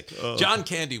classic. Oh. John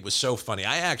Candy was so funny.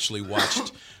 I actually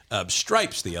watched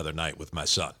Stripes the other night with my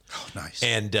son. Oh, nice.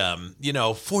 And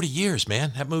 40 years,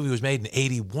 man. That movie was made in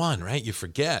 '81, right? You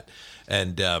forget.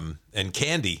 And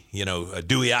Candy,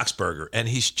 Dewey Oxberger, and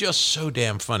he's just so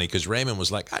damn funny because Raymond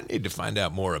was like, I need to find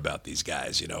out more about these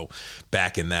guys,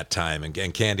 back in that time.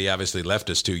 And Candy obviously left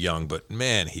us too young, but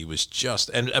man, he was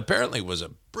and apparently was a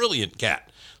brilliant cat.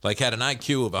 Like had an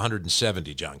IQ of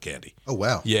 170, John Candy. Oh,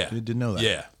 wow. Yeah. I didn't know that.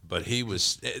 Yeah. But he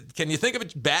was, can you think of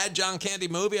a bad John Candy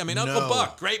movie? I mean, No. Uncle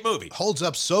Buck, great movie. Holds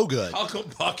up so good. Uncle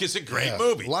Buck is a great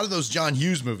movie. A lot of those John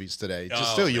Hughes movies today.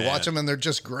 You watch them and they're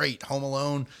just great. Home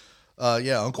Alone.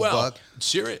 Uncle Buck.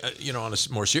 On a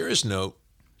more serious note,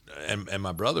 and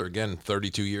my brother, again,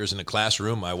 32 years in a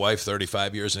classroom, my wife,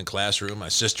 35 years in a classroom, my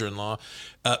sister-in-law,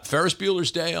 Ferris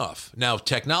Bueller's Day Off. Now,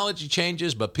 technology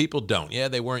changes, but people don't. Yeah,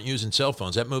 they weren't using cell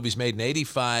phones. That movie's made in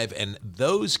 85, and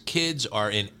those kids are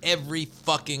in every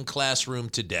fucking classroom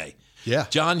today. Yeah.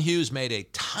 John Hughes made a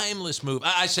timeless movie.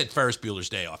 I said Ferris Bueller's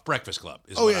Day Off. Breakfast Club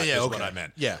is what I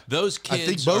meant. Yeah. Those kids. I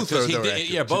think both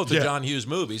are both are John Hughes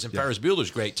movies, and Ferris Bueller's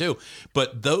great too.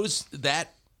 But that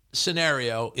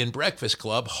scenario in Breakfast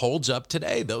Club holds up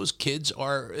today. Those kids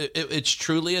it's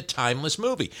truly a timeless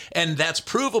movie. And that's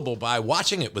provable by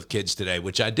watching it with kids today,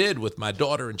 which I did with my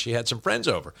daughter, and she had some friends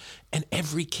over. And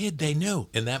every kid they knew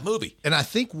in that movie. And I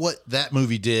think what that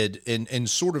movie did and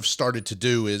sort of started to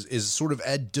do is sort of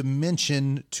add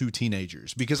dimension to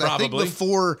teenagers. Because I think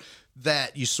before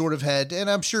that you sort of had, and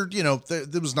I'm sure,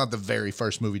 that was not the very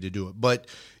first movie to do it, but,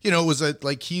 it was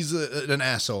like he's an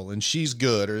asshole and she's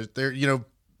good, or they're,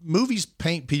 movies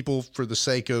paint people for the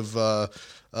sake of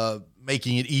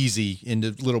making it easy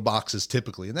into little boxes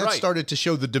typically. And that started to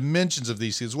show the dimensions of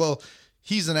these things. Well,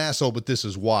 he's an asshole, but this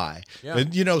is why. Yeah.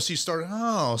 And, so you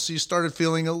started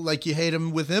feeling like you hate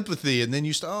him with empathy. And then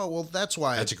you that's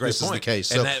why That's a great this point. is the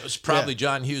case. And that was probably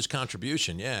John Hughes'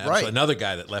 contribution. Yeah. Right. So another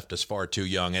guy that left us far too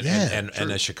young. And,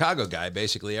 and a Chicago guy,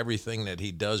 basically everything that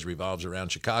he does revolves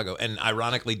around Chicago. And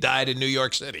ironically died in New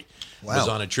York City. Wow. Was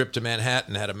on a trip to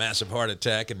Manhattan, had a massive heart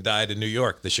attack, and died in New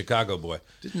York, the Chicago boy.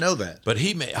 Didn't know that. But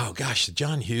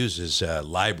John Hughes'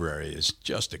 library is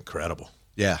just incredible.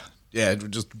 Yeah. Yeah,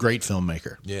 just great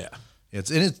filmmaker. Yeah.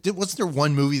 Wasn't there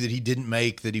one movie that he didn't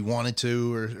make that he wanted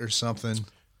to or something?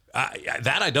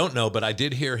 That I don't know, but I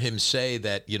did hear him say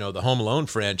that, the Home Alone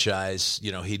franchise,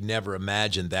 he'd never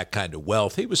imagined that kind of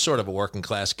wealth. He was sort of a working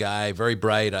class guy, very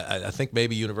bright. I think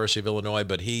maybe University of Illinois,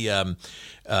 but he, after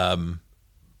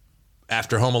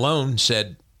Home Alone,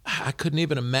 said, I couldn't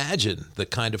even imagine the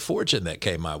kind of fortune that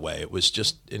came my way. It was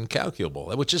just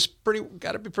incalculable, which is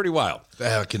got to be pretty wild.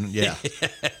 Yeah.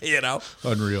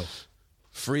 Unreal.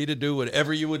 Free to do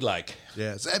whatever you would like.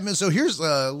 Yeah. So here's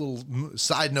a little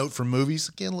side note from movies.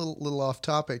 Again, a little off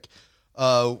topic.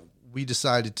 We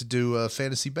decided to do a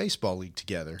fantasy baseball league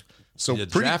together. So the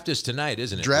draft is tonight,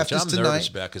 isn't it? Draft is tonight. I'm nervous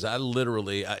about because I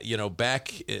literally,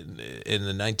 back in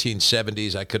the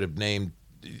 1970s, I could have named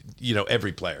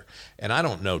every player. And I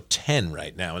don't know 10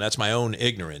 right now. And that's my own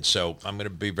ignorance. So I'm going to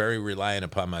be very reliant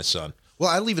upon my son. Well,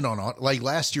 I leave it on. Like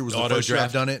last year was the first year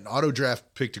I've done it. And Auto Draft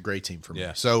picked a great team for me.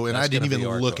 Yeah. So, and I didn't even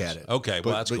look at it. Okay.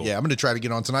 Well, that's cool. Yeah, I'm going to try to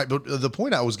get on tonight. But the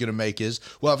point I was going to make is,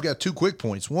 I've got 2 quick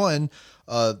points. One,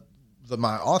 my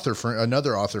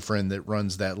another author friend that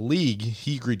runs that league,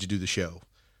 he agreed to do the show.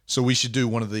 So we should do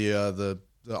one of the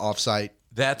offsite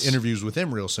interviews with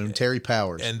him real soon. Terry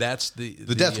Powers, and that's the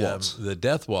Death Waltz. The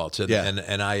Death Waltz, and, yeah.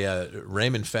 and I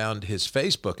Raymond found his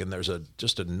Facebook, and there's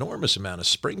just an enormous amount of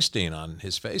Springsteen on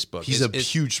his Facebook. He's a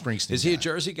huge Springsteen. Is he a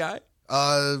Jersey guy?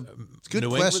 Good New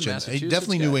question. England,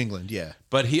 Definitely guy. New England, yeah.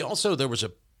 But he also there was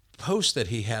a post that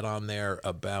he had on there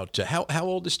about how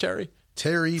old is Terry?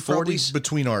 Terry, 40s? probably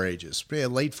between our ages,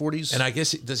 late 40s. And I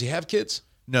guess does he have kids?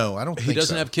 No, I don't think he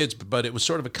doesn't so. have kids, but it was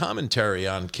sort of a commentary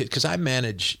on kids because I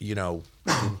manage,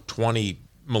 20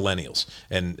 millennials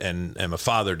and am a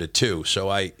father to 2, so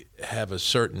I have a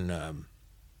certain,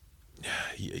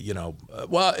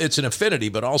 well, it's an affinity,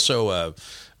 but also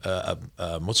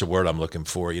what's the word I'm looking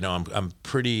for? I'm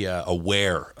pretty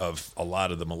aware of a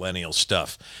lot of the millennial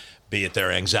stuff, be it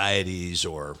their anxieties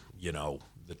or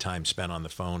the time spent on the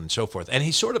phone and so forth. And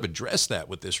he sort of addressed that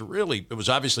with this it was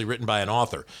obviously written by an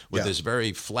author with this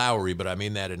very flowery, but I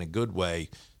mean that in a good way,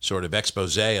 sort of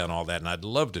expose on all that. And I'd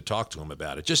love to talk to him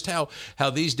about it. Just how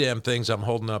these damn things, I'm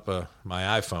holding up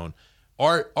my iPhone,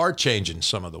 are changing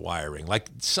some of the wiring. Like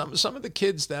some of the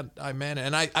kids that I manage,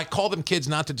 and I call them kids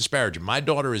not to disparage them. My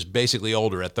daughter is basically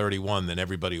older at 31 than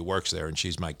everybody who works there, and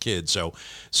she's my kid. So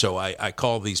I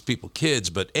call these people kids.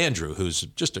 But Andrew, who's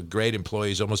just a great employee,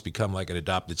 he's almost become like an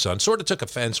adopted son, sort of took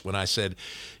offense when I said,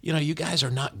 you guys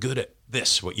are not good at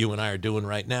this, what you and I are doing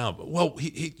right now. But, well,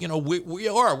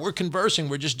 we're conversing.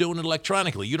 We're just doing it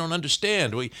electronically. You don't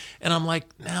understand. And I'm like,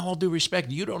 now, all due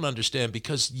respect, you don't understand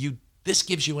because this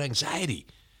gives you anxiety.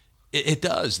 It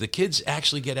does. The kids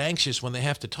actually get anxious when they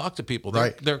have to talk to people.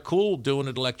 They're cool doing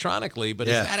it electronically, but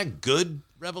is that a good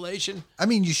revelation? I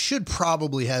mean, you should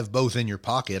probably have both in your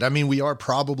pocket. I mean, we are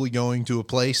probably going to a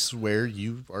place where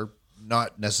you are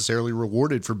not necessarily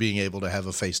rewarded for being able to have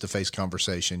a face-to-face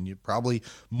conversation.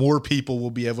 More people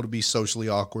will be able to be socially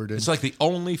awkward. It's like the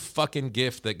only fucking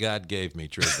gift that God gave me,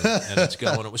 Trizdon, and it's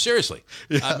going away. Seriously.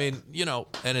 Yeah. I mean,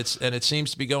 and it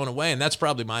seems to be going away, and that's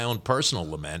probably my own personal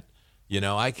lament.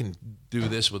 I can do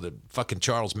this with a fucking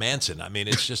Charles Manson. I mean,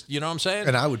 it's just, what I'm saying?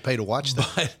 And I would pay to watch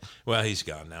that. But, well, he's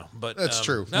gone now. But that's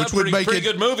true. Which would make pretty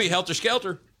good movie, Helter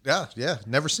Skelter. Yeah,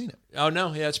 never seen it. Oh,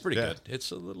 no, yeah, it's pretty good.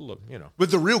 It's a little, But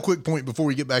the real quick point before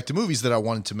we get back to movies that I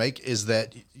wanted to make is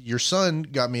that your son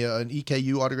got me an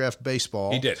EKU autographed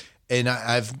baseball. He did. And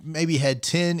I've maybe had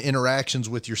 10 interactions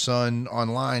with your son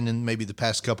online in maybe the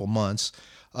past couple months.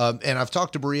 And I've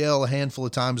talked to Brielle a handful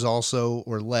of times also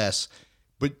or less.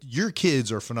 But your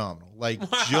kids are phenomenal. Like,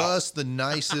 just the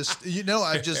nicest.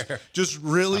 I just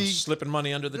really I'm slipping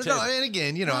money under the table. No, and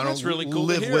again, I don't really cool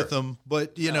live with them,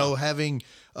 but having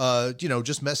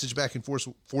just message back and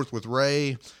forth with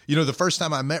Ray. The first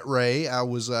time I met Ray,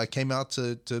 I came out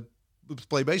to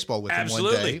play baseball with him one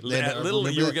day.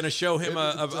 Absolutely. You were going to show him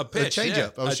a pitch. A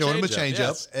changeup. I was showing him a changeup.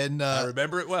 Yes. And I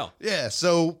remember it well. Yeah.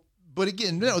 So, But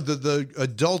again, the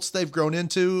adults they've grown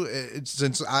into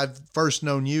since I've first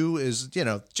known you is,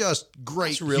 just great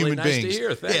That's really human nice beings. to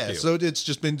hear. Thank you. So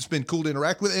it's been cool to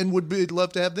interact with, and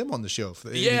love to have them on the show.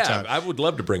 Anytime. I would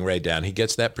love to bring Ray down. He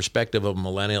gets that perspective of a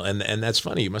millennial, and that's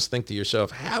funny. You must think to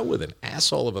yourself, how with an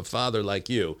asshole of a father like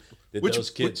you did those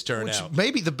kids turn out?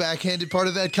 Maybe the backhanded part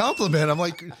of that compliment. I'm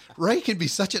like, Ray can be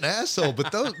such an asshole,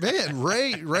 but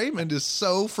Raymond is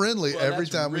so friendly every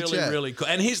time we chat. Really cool.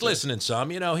 And he's listening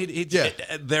some.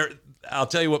 I'll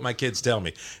tell you what my kids tell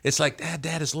me. It's like,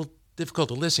 Dad, it's a little difficult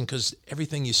to listen because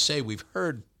everything you say we've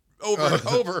heard over and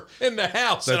over in the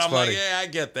house. And I'm funny. like, yeah, I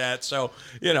get that. So,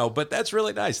 but that's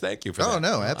really nice. Thank you for that. Oh,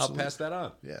 no, absolutely. I'll pass that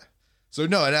on. Yeah. So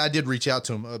no, and I did reach out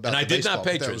to him about. And I did baseball, not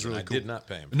pay that Tristan. was really cool. I did not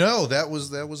pay him. No, that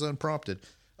was unprompted.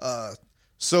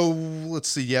 So let's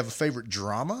see. You have a favorite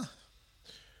drama?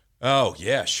 Oh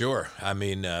yeah, sure. I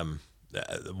mean,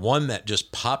 one that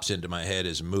just pops into my head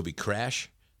is a movie Crash.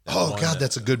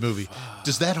 That's a good movie.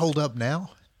 Does that hold up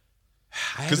now?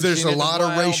 Because there's a lot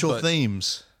of racial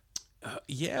themes.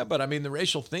 Yeah, but I mean the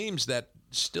racial themes that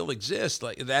still exist,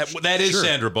 like that is Sure.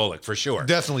 Sandra Bullock for sure.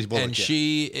 Definitely Bullock. And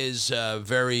she is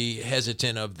very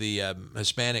hesitant of the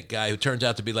Hispanic guy who turns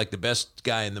out to be like the best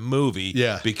guy in the movie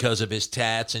because of his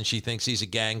tats, and she thinks he's a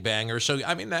gangbanger. So,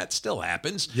 I mean, that still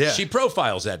happens. Yeah. She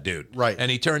profiles that dude. Right.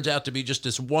 And he turns out to be just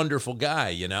this wonderful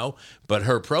guy, But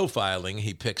her profiling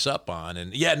he picks up on.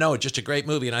 And, it's just a great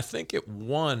movie. And I think it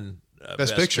won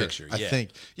Best Picture. I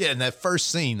think. Yeah, and that first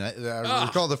scene, I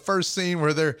recall the first scene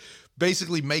where they're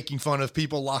basically making fun of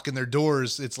people locking their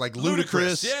doors. It's like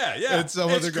ludicrous. Yeah. And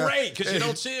some it's other guy. great because you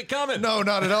don't see it coming. No,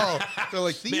 not at all. They're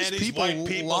like, these white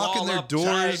people locking their uptight.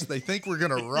 doors. They think we're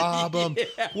going to rob them.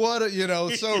 What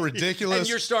so ridiculous. And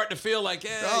you're starting to feel like,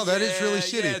 that is really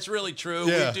shitty. Yeah, it's really true.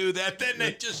 Yeah. We do that. Then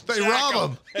they rob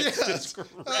them. It's just great.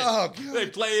 Oh, God. They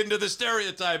play into the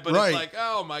stereotype, but it's like,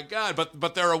 oh my God.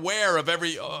 But they're aware of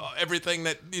everything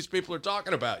that these people are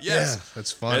talking about. Yes. Yeah,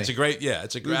 that's funny. It's a great,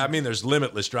 I mean, there's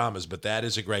limitless dramas, but that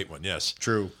is a great one. Yes.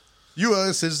 True. You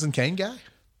a Citizen Kane guy?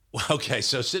 Okay,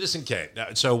 so Citizen Kane.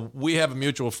 So we have a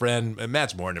mutual friend, and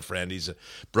Matt's more than a friend. He's a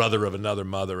brother of another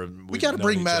mother. And we got to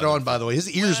bring Matt on, by the way. His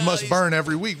ears must burn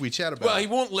every week we chat about it. Well, he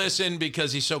won't listen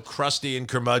because he's so crusty and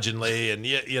curmudgeonly,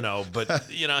 and but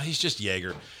he's just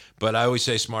Jaeger. But I always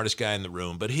say smartest guy in the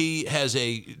room. But he has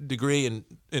a degree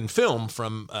in film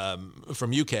from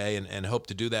UK and hoped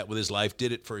to do that with his life.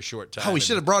 Did it for a short time. Oh, we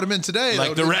should have brought him in today.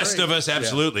 Like the rest of us,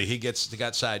 absolutely. Yeah. He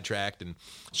got sidetracked and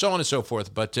so on and so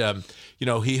forth. But,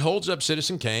 he holds up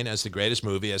Citizen Kane as the greatest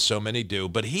movie, as so many do.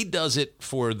 But he does it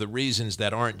for the reasons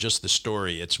that aren't just the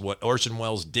story. It's what Orson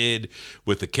Welles did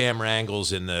with the camera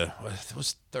angles in it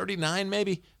was 39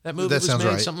 maybe? That movie was made,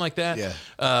 right. Something like that. Yeah.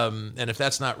 And if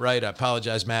that's not right, I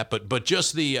apologize, Matt. But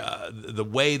just the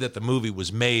way that the movie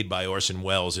was made by Orson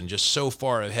Welles and just so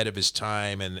far ahead of his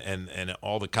time and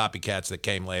all the copycats that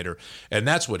came later. And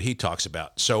that's what he talks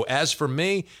about. So as for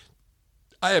me,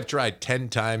 I have tried 10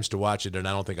 times to watch it, and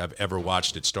I don't think I've ever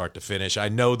watched it start to finish. I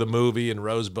know the movie and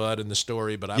Rosebud and the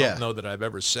story, but I don't know that I've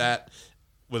ever sat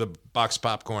with a box of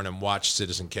popcorn and watched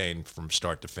Citizen Kane from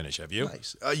start to finish. Have you?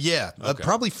 Nice.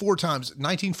 Probably 4 times.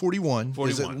 1941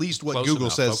 is at least what Close Google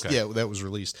enough. says. Okay. Yeah, that was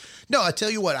released. No, I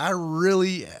tell you what,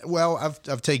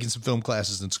 I've taken some film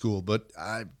classes in school, but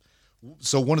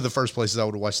so one of the first places I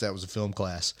would have watched that was a film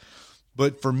class.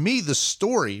 But for me, the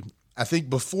story, I think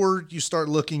before you start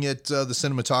looking at the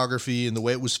cinematography and the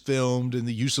way it was filmed and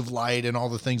the use of light and all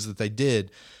the things that they did,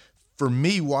 for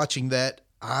me watching that,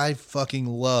 I fucking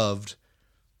loved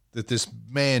that this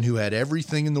man who had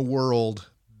everything in the world,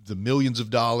 the millions of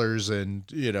dollars and,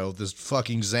 this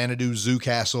fucking Xanadu Zoo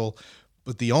Castle,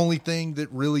 but the only thing that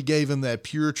really gave him that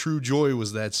pure, true joy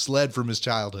was that sled from his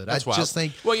childhood. That's I just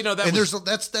think, there's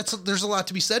a lot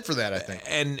to be said for that, I think.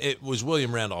 And it was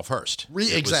William Randolph Hearst.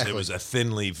 Exactly. It was a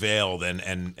thinly veiled,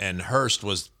 and Hearst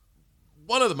was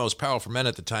one of the most powerful men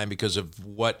at the time because of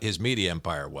what his media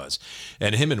empire was.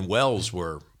 And him and Wells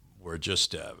were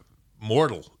just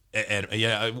mortal. And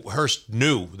Hearst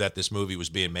knew that this movie was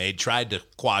being made, tried to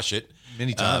quash it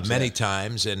many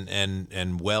times.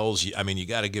 And Wells, I mean, you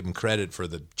got to give him credit for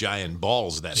the giant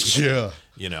balls that he had,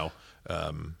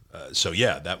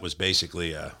 that was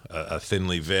basically a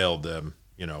thinly veiled,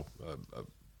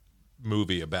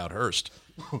 movie about Hearst.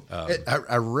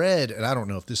 I read, and I don't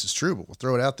know if this is true, but we'll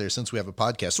throw it out there since we have a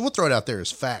podcast. So we'll throw it out there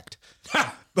as fact.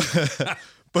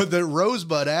 But the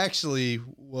Rosebud actually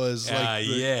was like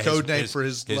the code name for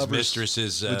his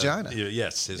mistress's vagina.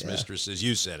 Yes, his mistress's.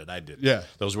 You said it. I did. Yeah,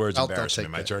 those words embarrass me.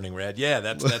 Am I turning red? Yeah,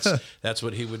 that's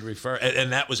what he would refer.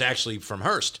 And that was actually from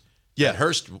Hearst. Yeah,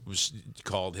 Hearst was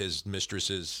called his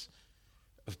mistress's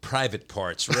private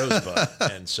parts, Rosebud.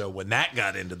 And so when that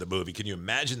got into the movie, can you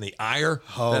imagine the ire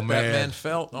that man. man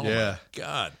felt? Oh, Yeah. my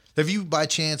God. Have you by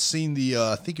chance seen the,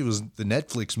 I think it was the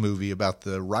Netflix movie about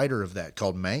the writer of that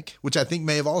called Mank, which I think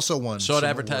may have also won. Saw it some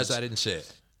advertised. awards. I didn't see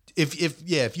it.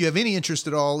 If you have any interest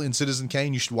at all in Citizen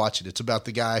Kane, you should watch it. It's about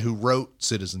the guy who wrote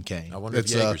Citizen Kane. I wonder if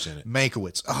Yeager's in it.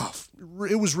 Mankiewicz. Oh,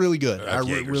 it was really good. I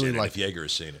really liked it. If Yeager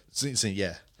has seen it.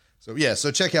 Yeah.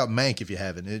 So check out Mank if you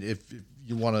haven't. If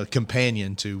you want a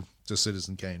companion to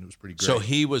Citizen Kane, it was pretty great. So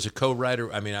he was a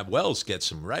co-writer. I mean, Wells gets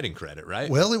some writing credit, right?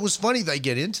 Well, it was funny they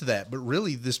get into that, but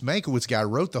really, this Mankiewicz guy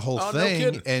wrote the whole thing, no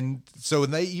kidding. and so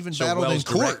they even battled Wells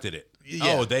in court. directed it.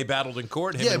 Yeah. Oh, they battled in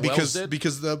court. Him and Wells did?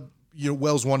 because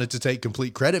Wells wanted to take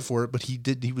complete credit for it, but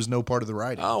he was no part of the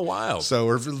writing. Oh, wow. So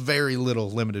or very little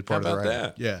limited part How of about the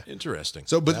writing. that? Yeah, Interesting.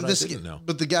 So, but That I this, didn't know.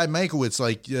 but the guy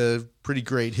Mankiewicz, pretty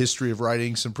great history of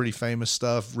writing, some pretty famous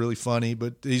stuff, really funny.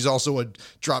 But he's also a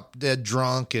drop dead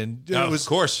drunk, and Of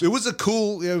course. it was a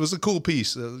cool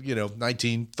piece.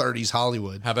 1930s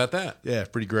Hollywood. How about that? Yeah,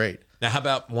 pretty great. Now, how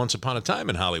about Once Upon a Time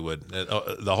in Hollywood?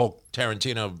 The whole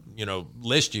Tarantino,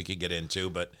 list you could get into,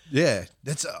 but Yeah,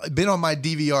 that's been on my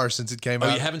DVR since it came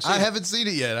out. you haven't seen I it? haven't seen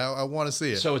it yet. I want to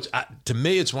see it. so it's to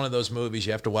me, it's one of those movies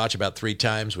you have to watch about 3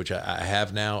 times, which I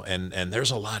have now, and there's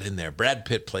a lot in there. Brad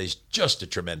Pitt plays just a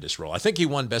tremendous role. I think he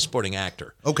won Best Supporting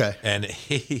Actor. Okay. and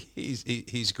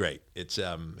he's great. It's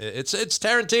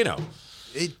Tarantino.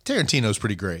 Tarantino's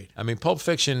pretty great. I mean, Pulp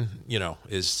Fiction,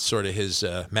 is sort of his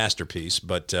masterpiece,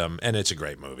 but and it's a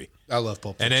great movie. I love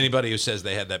Pulp Fiction. And anybody who says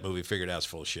they had that movie figured out is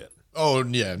full of shit. Oh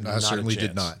yeah, I Not a certainly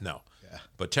did chance. not. No.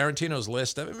 But Tarantino's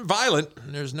list, I mean, violent.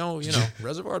 There's no,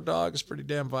 Reservoir Dogs is pretty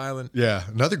damn violent. Yeah,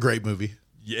 another great movie.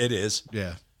 Yeah, it is.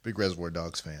 Yeah, big Reservoir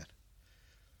Dogs fan.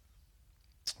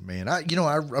 Man,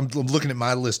 I'm looking at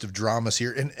my list of dramas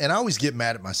here, and I always get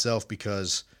mad at myself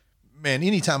because, man,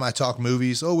 anytime I talk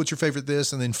movies, what's your favorite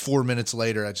this? And then 4 minutes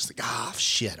later, I just think,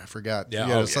 shit, I forgot.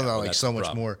 Yeah, something I like that's so the much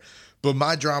problem. more. But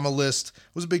my drama list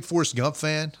was a big Forrest Gump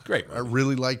fan. Great movie. I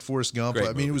really liked Forrest Gump. Great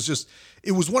I mean, movie.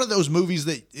 it was one of those movies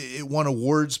that it won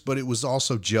awards, but it was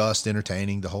also just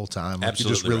entertaining the whole time. Like, you're just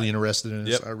Absolutely really right. interested in it.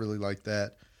 Yep. So I really liked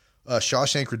that.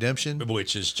 Shawshank Redemption.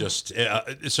 Which is just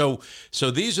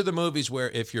so these are the movies where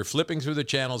if you're flipping through the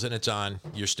channels and it's on,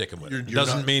 you're sticking with it.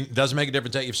 Doesn't make a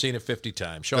difference that you've seen it 50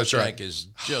 times. Shawshank right. is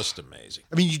just amazing.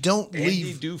 I mean, you don't Andy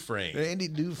leave Dufresne. Andy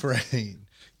Dufresne.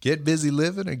 Get busy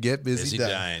living or get busy,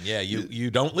 dying. Yeah,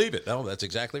 you don't leave it. No, that's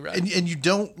exactly right. And you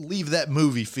don't leave that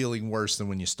movie feeling worse than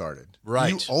when you started.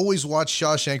 Right. You always watch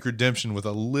Shawshank Redemption with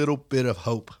a little bit of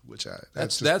hope, which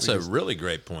that's a really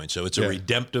great point. So it's a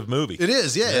redemptive movie. It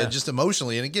is, yeah, just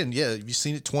emotionally. And again, if you've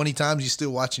seen it 20 times, you still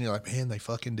watch and you're like, man, they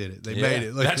fucking did it. They made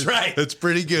it. Like, That's right. That's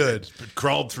pretty good. It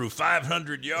crawled through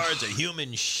 500 yards of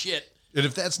human shit. And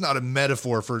if that's not a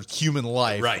metaphor for human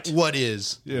life, Right. what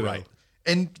is? Right.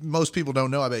 And most people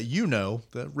don't know, I bet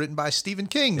written by Stephen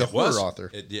King, the horror author.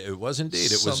 It was indeed.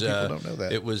 Some people don't know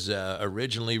that. It was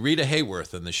originally Rita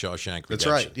Hayworth in the Shawshank Redemption. That's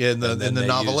right. Yeah, in the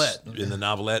novelette. In the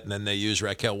novelette, and then they use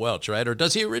Raquel Welch, right? Or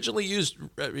does he originally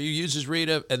uses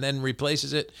Rita and then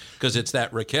replaces it? Because it's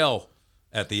that Raquel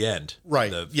at the end.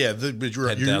 Right. The Yeah.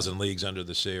 10,000 Leagues Under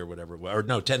the Sea or whatever. Or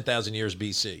no, 10,000 Years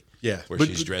BC. Yeah. Where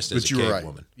she's dressed as a cave right.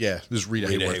 woman. Yeah. This is Rita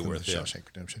Hayworth in the Shawshank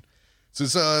Redemption. So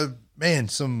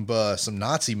it's some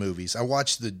Nazi movies. I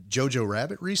watched the Jojo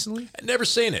Rabbit recently. I'd never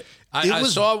seen it. I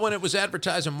saw when it was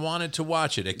advertised and wanted to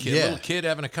watch it. Little kid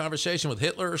having a conversation with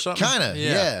Hitler or something. Kind of,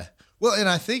 yeah. Well, and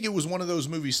I think it was one of those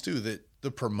movies too that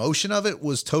the promotion of it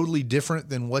was totally different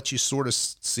than what you sort of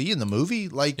see in the movie.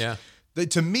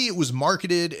 To me, it was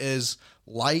marketed as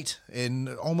light and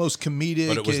almost comedic,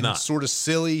 But it was and not. sort of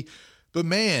silly. But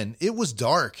man, it was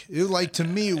dark. To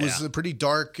me, it was a pretty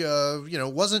dark.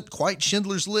 It wasn't quite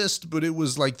Schindler's List, but it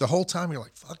was like the whole time you're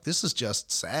like, "Fuck, this is just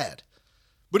sad."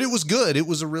 But it was good. It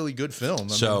was a really good film.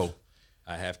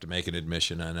 I have to make an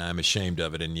admission, and I'm ashamed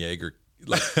of it. And Yeager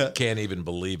can't even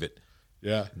believe it.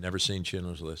 Yeah. Never seen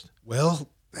Schindler's List. Well,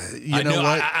 I know.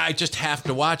 I just have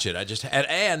to watch it.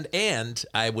 And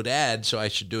I would add, so I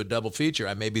should do a double feature.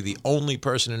 I may be the only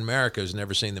person in America who's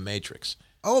never seen The Matrix.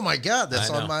 Oh my God, that's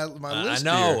on my list.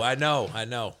 I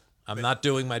know. I'm not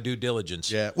doing my due diligence.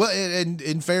 Yeah. Well, and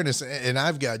in fairness, and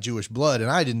I've got Jewish blood,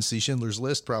 and I didn't see Schindler's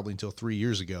List probably until 3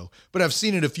 years ago, but I've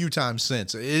seen it a few times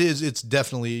since. It's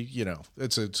definitely,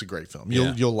 it's a great film.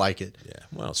 You'll like it. Yeah.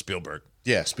 Well, Spielberg.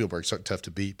 Yeah, Spielberg's so tough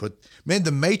to beat. But man,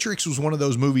 The Matrix was one of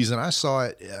those movies, and I saw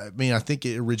it. I think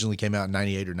it originally came out in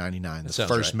 98 or 99, the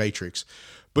first right. Matrix.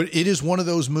 But it is one of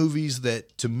those movies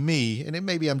that, to me, and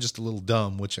maybe I'm just a little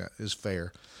dumb, which is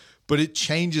fair, but it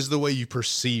changes the way you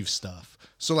perceive stuff.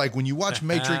 So like when you watch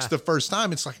Matrix the first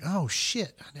time, it's like, oh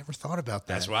shit, I never thought about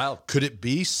that. That's wild. Could it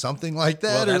be something like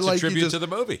that? Well, that's or like a tribute to the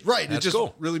movie. Right. That's it just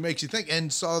cool. really makes you think.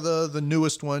 And saw the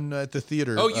newest one at the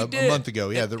theater you a did? month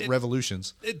ago. Yeah, the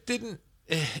Revolutions. It didn't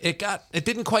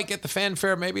quite get the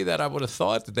fanfare maybe that I would have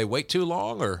thought. Did they wait too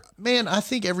long or? Man, I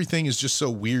think everything is just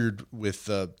so weird with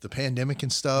the pandemic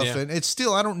and stuff. Yeah. And it's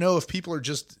still, I don't know if people are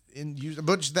just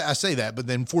but I say that, but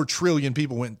then 4 trillion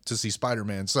people went to see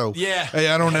Spider-Man. So Yeah, hey,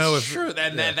 I don't know if sure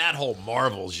that whole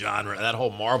Marvel genre, that whole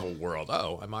Marvel world.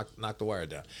 Oh, I knocked the wire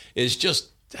down. Is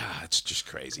just it's just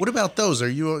crazy. What about those? Are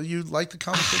you like the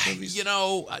comic book movies?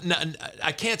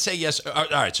 I can't say yes. All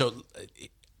right, so.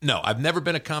 No, I've never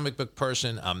been a comic book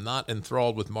person. I'm not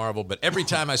enthralled with Marvel, but every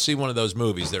time I see one of those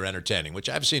movies, they're entertaining, which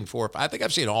I've seen 4 or 5. I think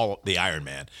I've seen all the Iron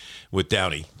Man with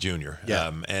Downey Jr.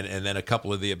 Yeah. And then a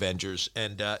couple of the Avengers.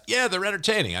 And, they're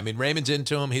entertaining. I mean, Raymond's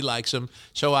into them. He likes them.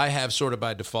 So I have sort of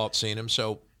by default seen them.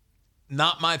 So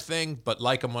not my thing, but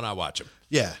like them when I watch them.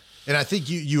 Yeah. And I think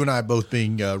you and I both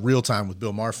being real time with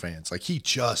Bill Maher fans, like he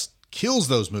just kills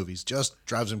those movies, just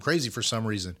drives him crazy for some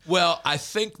reason. Well, I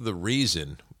think the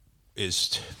reason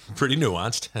is pretty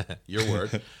nuanced, your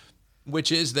word, which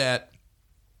is that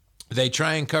they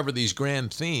try and cover these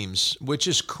grand themes, which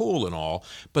is cool and all,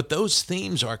 but those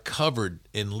themes are covered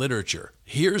in literature.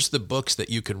 Here's the books that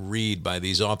you can read by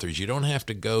these authors. You don't have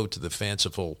to go to the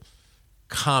fanciful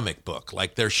comic book.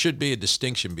 Like there should be a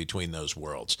distinction between those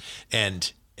worlds.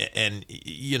 And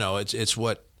it's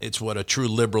what a true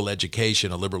liberal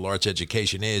education, a liberal arts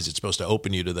education is. It's supposed to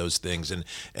open you to those things. And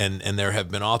there have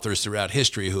been authors throughout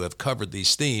history who have covered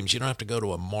these themes. You don't have to go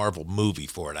to a Marvel movie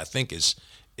for it, I think is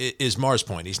Mar's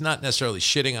point. He's not necessarily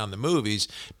shitting on the movies,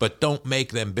 but don't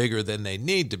make them bigger than they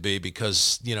need to be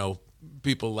because,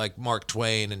 people like Mark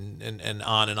Twain and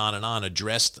on and on and on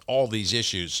addressed all these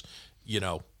issues,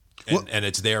 and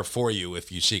it's there for you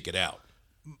if you seek it out.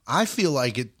 I feel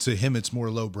like to him, it's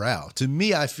more lowbrow. To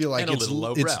me, I feel like it's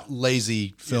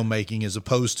lazy filmmaking as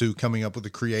opposed to coming up with a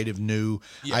creative new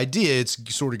idea.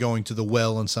 It's sort of going to the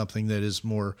well on something that is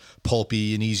more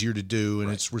pulpy and easier to do. And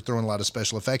we're throwing a lot of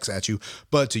special effects at you.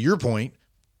 But to your point,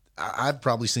 I've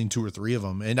probably seen 2 or 3 of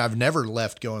them, and I've never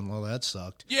left going, well, that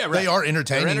sucked. Yeah, right. They are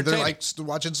entertaining. They're like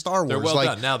watching Star Wars. They're well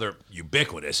done. Now they're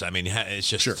ubiquitous. I mean, it's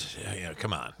just, sure.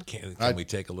 Come on. Can we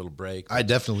take a little break? I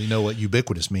definitely know what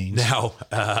ubiquitous means. Now,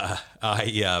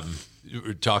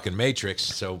 we're talking Matrix,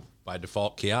 so by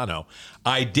default, Keanu.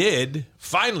 I did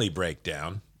finally break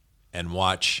down and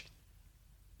watch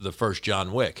the first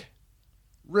John Wick.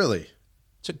 Really?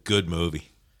 It's a good movie.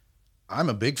 I'm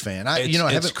a big fan.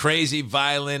 It's crazy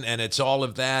violent and it's all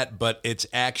of that, but it's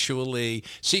actually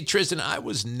Tristan, I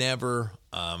was never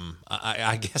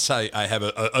I guess I have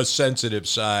a sensitive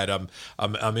side.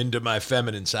 I'm into my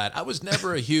feminine side. I was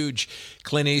never a huge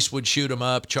Clint Eastwood shoot 'em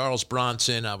up, Charles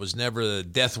Bronson. I was never the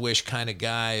Death Wish kind of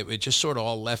guy. It just sort of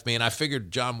all left me, and I figured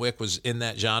John Wick was in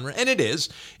that genre, and it is.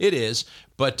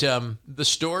 But the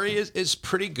story is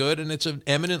pretty good, and it's an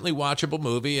eminently watchable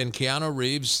movie. And Keanu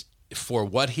Reeves, for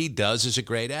what he does, is a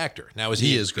great actor. Now, is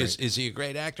he a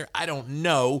great actor? I don't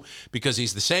know because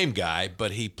he's the same guy,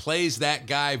 but he plays that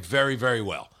guy very, very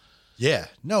well. Yeah.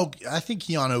 No, I think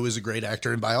Keanu is a great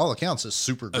actor, and by all accounts, a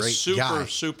super great guy.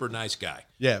 Super nice guy.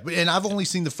 Yeah, and I've only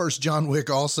seen the first John Wick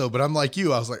also, but I'm like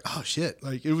you. I was like, oh, shit.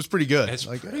 Like, it was pretty good. It's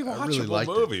like, pretty watchable really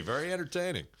movie. It. Very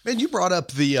entertaining. Man, you brought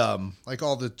up the, like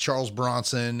all the Charles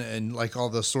Bronson and like all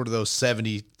the sort of those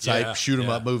 70 type shoot 'em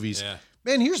up movies. Yeah.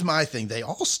 Man, here's my thing. They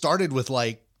all started with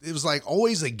like, it was like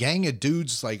always a gang of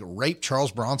dudes like rape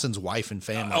Charles Bronson's wife and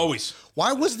family. Always.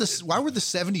 Why were the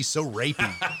 70s so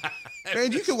rapey?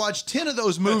 Man, you can watch 10 of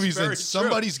those movies and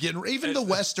somebody's getting, even the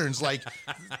Westerns, like,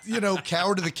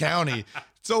 Coward of the County.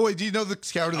 So, do you know the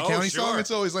Coward of the County song? It's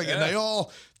always like, and they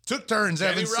all took turns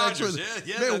having sex with.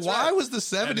 Man, why was the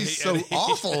 70s so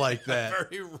awful like that?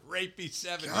 Very rapey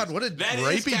 70s. God, what a that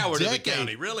rapey is Coward decade. Of the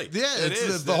County, really. Yeah,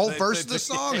 it's the whole verse of the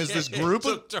song is this group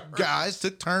of guys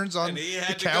took turns on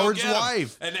the coward's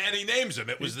wife. And he names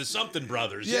them. It was the something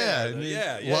brothers.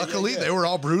 Luckily, they were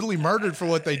all brutally murdered for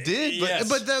what they did.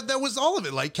 But that was all of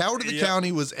it. Like, Coward of the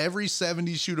County was every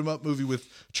 70s shoot 'em up movie with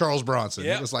Charles Bronson.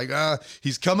 It was like,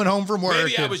 he's coming home from work.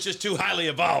 Maybe I was just too highly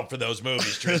evolved for those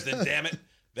movies, Tristan. Damn it.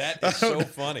 That is so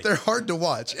funny. They're hard to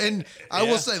watch. And I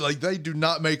will say, like, they do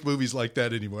not make movies like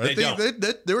that anymore. I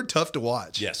think they were tough to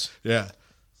watch. Yes. Yeah.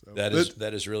 So,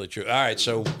 that is really true. All right.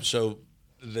 So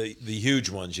the huge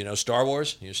ones, Star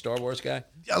Wars? You a Star Wars guy?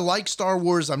 I like Star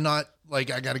Wars. I'm not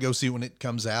like, I got to go see it when it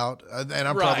comes out. And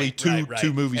I'm probably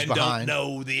two movies and behind.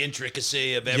 Don't know the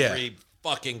intricacy of every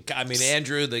fucking, I mean,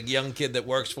 Andrew, the young kid that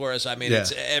works for us, I mean, Yeah.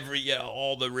 it's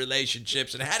all the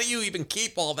relationships. And how do you even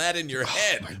keep all that in your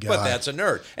head? my God. But that's a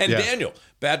nerd. And Yeah. Daniel,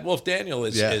 Bad Wolf Daniel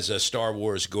is Yeah. a Star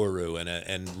Wars guru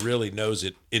and really knows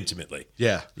it intimately.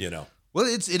 Yeah. You know. Well,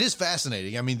 it is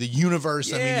fascinating. I mean, the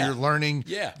universe. I mean, Yeah. you're learning.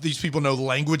 Yeah. These people know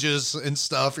languages and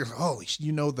stuff. You're like, holy,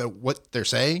 you know what they're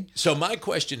saying. So my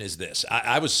question is this.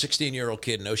 I was a 16-year-old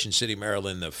kid in Ocean City,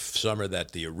 Maryland, the summer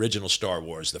that the original Star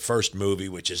Wars, the first movie,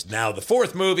 which is now the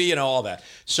fourth movie, you know, all that.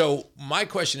 So my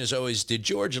question is always, did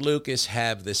George Lucas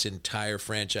have this entire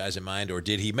franchise in mind, or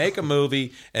did he make a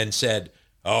movie and said,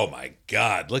 oh, my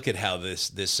God, look at how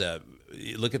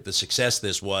look at the success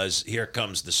this was. Here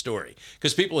comes the story.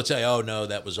 Because people would say, oh, no,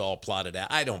 that was all plotted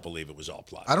out. I don't believe it was all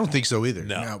plotted out. I don't think so either.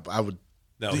 No. I would.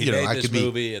 No, he made this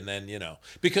movie, and then,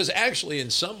 because actually in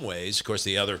some ways, of course,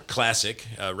 the other classic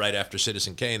right after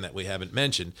Citizen Kane that we haven't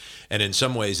mentioned, and in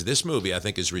some ways this movie I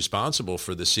think is responsible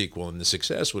for the sequel, and the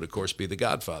success would, of course, be The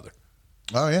Godfather.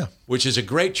 Oh, yeah. Which is a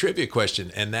great trivia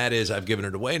question, and that is, I've given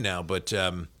it away now, but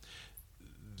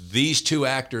these two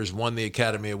actors won the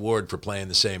Academy Award for playing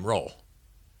the same role,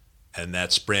 and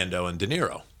that's Brando and De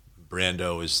Niro.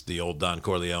 Brando is the old Don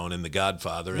Corleone in The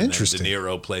Godfather, and then De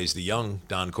Niro plays the young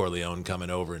Don Corleone coming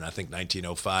over in, I think,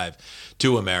 1905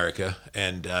 to America,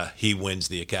 and he wins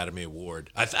the Academy Award.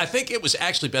 I think it was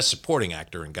actually Best Supporting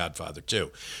Actor in Godfather,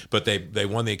 too, but they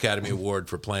won the Academy Award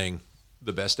for playing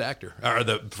the best actor, or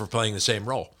for playing the same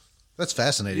role. That's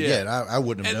fascinating. Yeah, I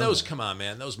wouldn't have known those, that. come on,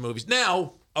 man, those movies.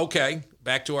 Now, okay,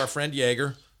 back to our friend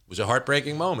Yeager. It was a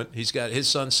heartbreaking moment. He's got his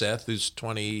son Seth, who's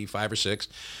 25 or 6,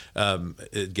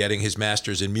 getting his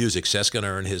master's in music. Seth's going to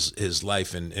earn his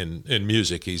life in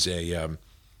music.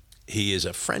 He is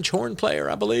a French horn player,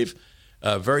 I believe,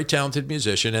 a very talented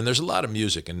musician, and there's a lot of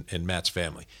music in Matt's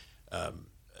family.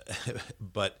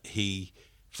 But he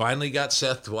finally got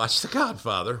Seth to watch The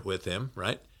Godfather with him,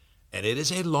 right? And it is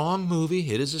a long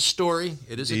movie. It is a story.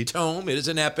 It is a tome. It is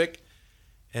an epic.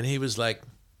 And he was like,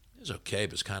 it was okay,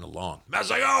 but it's kind of long. I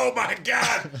was like, oh, my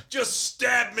God, just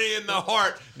stab me in the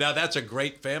heart. Now, that's a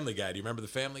great Family Guy. Do you remember the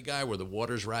Family Guy where the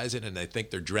water's rising and they think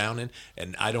they're drowning?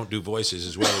 And I don't do voices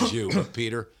as well as you, but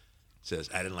Peter says,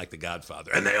 I didn't like The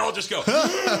Godfather. And they all just go,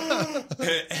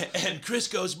 and Chris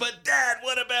goes, but Dad,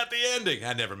 what about the ending?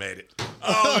 I never made it.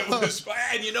 Oh, it was,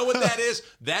 and you know what that is?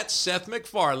 That's Seth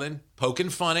MacFarlane poking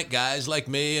fun at guys like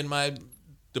me and my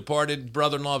departed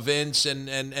brother-in-law Vince and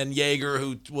Yeager,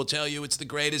 who will tell you it's the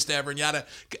greatest ever, and yada.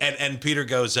 And Peter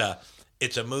goes,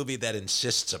 it's a movie that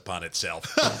insists upon itself.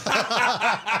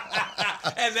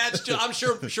 And that's just, I'm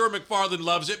sure MacFarlane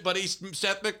loves it, but he's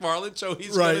Seth MacFarlane, so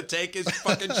he's going to take his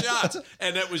fucking shots.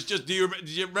 And that was just, do you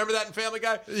remember that in Family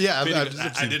Guy? Yeah.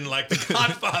 I didn't like The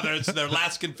Godfather. It's their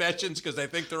last confessions because they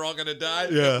think they're all going to die.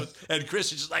 Yeah. And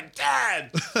Chris is just like,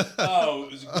 Dad. Oh,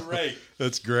 it was great.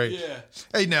 That's great. Yeah.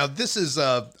 Hey, now this is,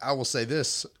 I will say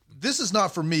this. This is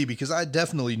not for me because I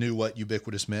definitely knew what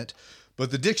ubiquitous meant. But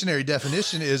the dictionary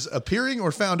definition is appearing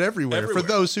or found everywhere. For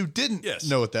those who didn't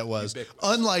know what that was. Ubiquitous.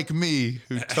 Unlike me,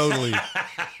 who totally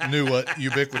knew what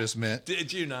ubiquitous meant.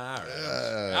 Did you not?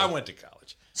 I went to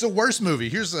college. So worst movie.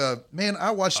 Here's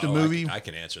I watched a movie. I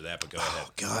can answer that, but go ahead.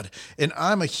 Oh, God. And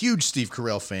I'm a huge Steve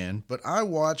Carell fan, but I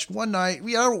watched one night.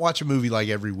 I don't watch a movie like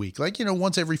every week. Like,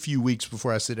 once every few weeks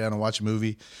before I sit down and watch a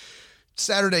movie.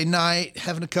 Saturday night,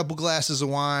 having a couple glasses of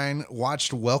wine,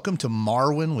 watched Welcome to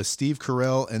Marwen with Steve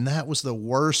Carell, and that was the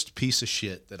worst piece of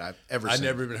shit that I've ever seen. I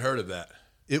never even heard of that.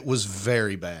 It was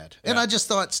very bad. Yeah. And I just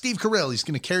thought, Steve Carell, he's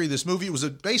going to carry this movie. It was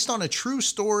based on a true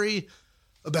story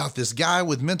about this guy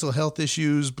with mental health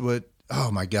issues, but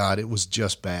oh my God, it was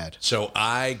just bad. So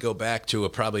I go back to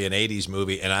probably an 80s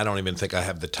movie, and I don't even think I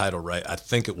have the title right. I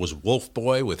think it was Wolf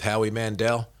Boy with Howie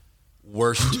Mandel.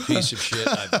 Worst piece of shit.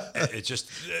 It just.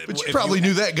 But you probably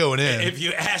knew that going in. If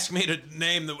you asked me to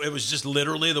name it was just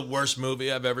literally the worst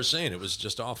movie I've ever seen. It was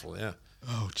just awful. Yeah.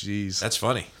 Oh, geez. That's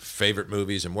funny. Favorite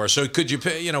movies and worst. So could you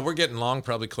pick? We're getting long,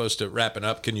 probably close to wrapping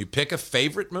up. Can you pick a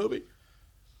favorite movie?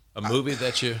 A movie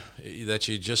that you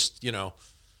just Man,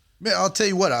 I'll tell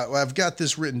you what. I've got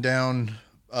this written down.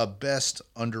 Best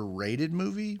underrated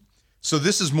movie. So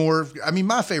this is more,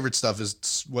 my favorite stuff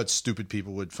is what stupid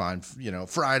people would find,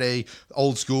 Friday,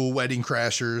 Old School, Wedding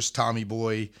Crashers, Tommy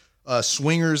Boy,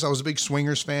 Swingers. I was a big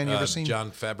Swingers fan. You ever seen?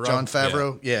 Jon Favreau. Jon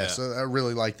Favreau. Yeah. So I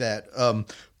really like that.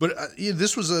 But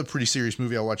this was a pretty serious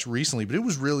movie I watched recently, but it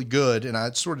was really good. And I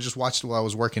sort of just watched it while I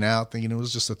was working out, thinking it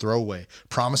was just a throwaway.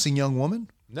 Promising Young Woman.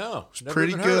 No, it was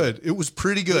pretty good. It was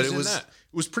pretty good.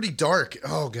 It was pretty dark.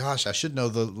 Oh gosh, I should know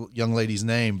the young lady's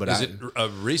name, but is it a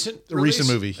recent? A recent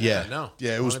movie? Yeah, no,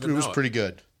 yeah. It was pretty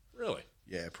good. Really?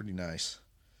 Yeah, pretty nice.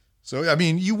 So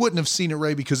you wouldn't have seen it,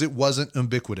 Ray, because it wasn't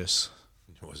ubiquitous.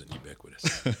 It wasn't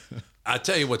ubiquitous. I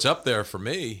tell you what's up there for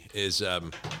me is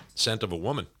Scent of a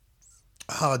Woman.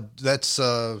 That's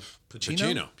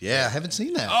Pacino? Yeah, I haven't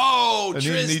seen that. Oh, need to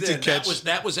Trizdon. catch-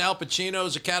 That was Al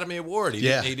Pacino's Academy Award. He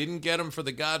didn't get him for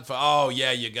The Godfather. Oh,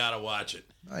 yeah, you got to watch it.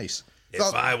 Nice. If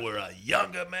I were a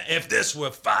younger man, if this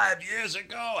were 5 years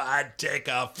ago, I'd take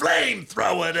a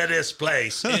flamethrower to this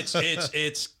place.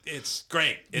 It's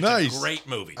great. It's Nice. a great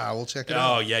movie. I will check it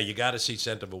out. Oh yeah, you got to see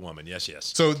Scent of a Woman. Yes.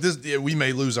 So we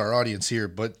may lose our audience here,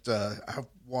 but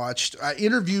I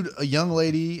interviewed a young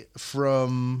lady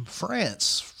from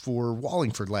France for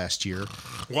Wallingford last year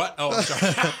What? Oh, I'm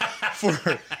sorry.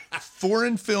 for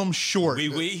foreign film short.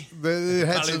 Oui. It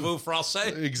had Parlez-vous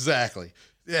français? exactly.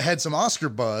 It had some Oscar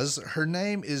buzz. Her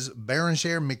name is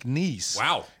Bérengère McNiece.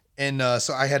 Wow. And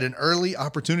so I had an early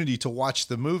opportunity to watch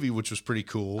the movie, which was pretty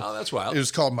cool. Oh, that's wild. It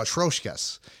was called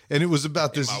Matryoshkas. And it was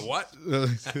about this. My what?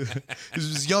 It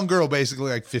was this young girl,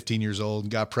 basically like 15 years old,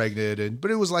 and got pregnant.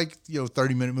 But it was like,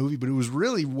 30-minute movie, but it was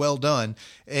really well done.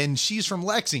 And she's from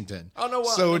Lexington. Oh, no, wow.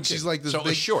 So Okay. she's like this So a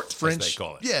big short, French. as they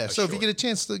call it. Yeah. A So if you short. get a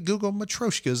chance to Google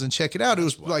Matryoshkas and check it out, it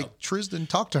was like Trizdon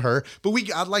talked to her. But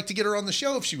I'd like to get her on the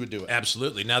show if she would do it.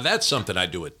 Absolutely. Now, that's something I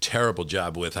do a terrible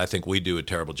job with. I think we do a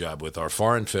terrible job with our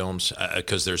foreign films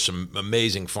because there's some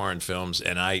amazing foreign films,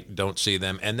 and I don't see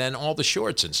them. And then all the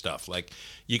shorts and stuff. Like,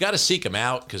 you got to seek them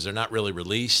out because they're not really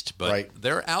released, but Right.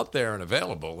 they're out there and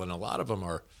available, and a lot of them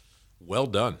are well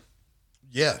done.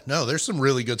 Yeah, no, there's some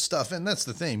really good stuff. And that's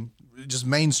the thing. Just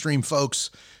mainstream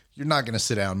folks, you're not going to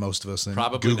sit down, most of us, and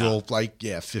Probably Google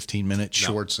 15-minute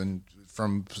shorts and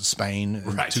from Spain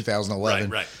in 2011.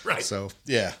 Right. So,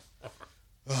 yeah.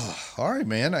 All right,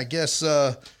 man. I guess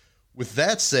with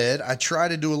that said, I try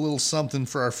to do a little something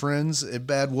for our friends at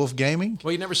Bad Wolf Gaming.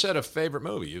 Well, you never said a favorite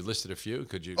movie. You listed a few.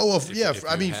 Could you? Oh, if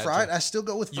I you mean, had Friday. to? I still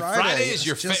go with Friday. Friday is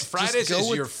your Just Fridays go is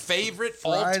with your favorite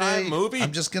Friday. all-time movie.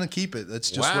 I'm just going to keep it. That's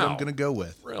just what I'm going to go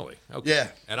with. Really? Okay. Yeah.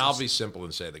 And I'll be simple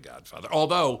and say The Godfather.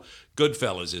 Although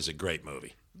Goodfellas is a great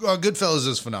movie. Goodfellas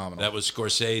is phenomenal. That was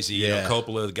Scorsese, Yeah.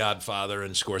 Coppola, The Godfather,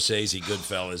 and Scorsese,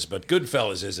 Goodfellas. But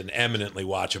Goodfellas is an eminently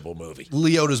watchable movie.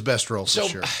 Leota's best role for So,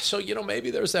 sure. so maybe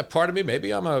there's that part of me.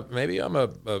 Maybe I'm a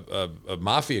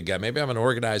mafia guy. Maybe I'm an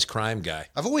organized crime guy.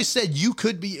 I've always said you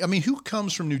could be. I mean, who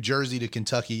comes from New Jersey to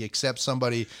Kentucky except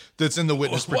somebody that's in the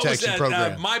witness What was protection that?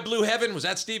 program? My Blue Heaven, was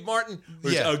that Steve Martin?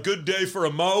 Yeah. A Good Day for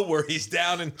a Mo, where he's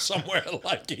down in somewhere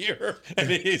like here,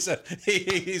 and he's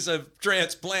a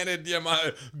transplanted.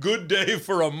 My Good Day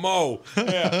for a Mo.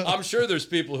 Yeah, I'm sure there's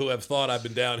people who have thought I've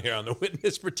been down here on the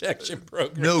witness protection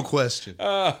program. No question.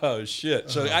 Oh shit!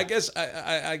 So I guess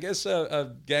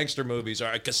gangster movies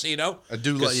are a Casino. I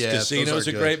do like. Yeah, Casino's those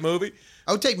a are great good. movie.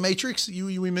 I would take Matrix.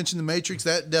 We mentioned the Matrix.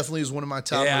 That definitely is one of my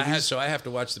top movies. So I have to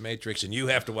watch The Matrix, and you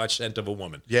have to watch Scent of a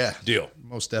Woman. Yeah, Deal.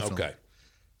 most definitely. Okay.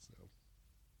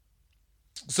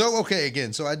 So okay,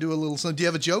 again. So I do a little. So do you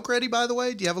have a joke ready? By the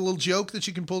way, do you have a little joke that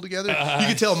you can pull together? You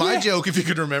can tell my joke if you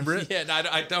could remember it. Yeah, no,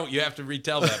 I don't. You have to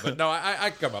retell that, but no, I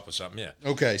can come up with something. Yeah.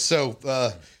 Okay, so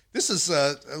this is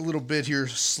a little bit here,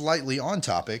 slightly on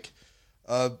topic.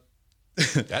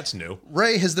 That's new.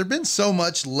 Ray, has there been so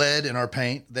much lead in our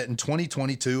paint that in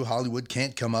 2022 Hollywood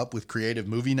can't come up with creative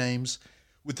movie names?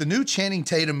 With the new Channing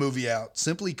Tatum movie out,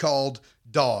 simply called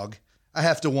Dog, I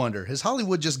have to wonder, has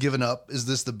Hollywood just given up? Is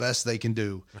this the best they can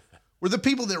do? Were the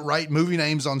people that write movie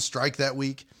names on strike that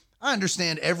week? I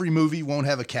understand every movie won't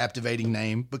have a captivating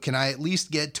name, but can I at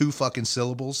least get 2 fucking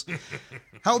syllables?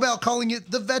 How about calling it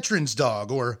The Veteran's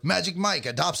Dog or Magic Mike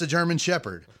Adopts a German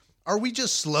Shepherd? Are we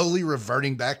just slowly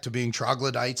reverting back to being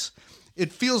troglodytes?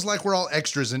 It feels like we're all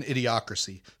extras in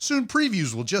Idiocracy. Soon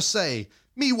previews will just say,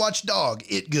 me watch dog,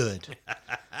 it good.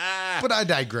 But I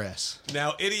digress.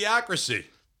 Now, Idiocracy.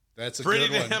 That's a Pretty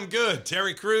good one. damn good.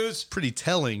 Terry Crews. Pretty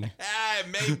telling. It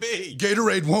may be.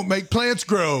 Gatorade won't make plants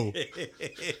grow.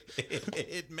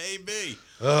 It may be.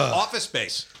 Office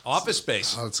Space. Office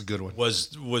Space. Oh, that's a good one. Was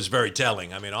very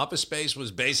telling. I mean, Office Space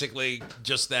was basically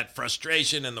just that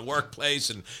frustration in the workplace,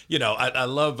 and I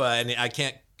love and I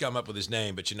can't come up with his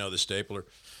name, but the stapler.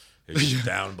 He's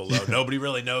down below. Nobody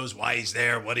really knows why he's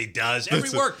there, what he does.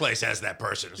 Every workplace has that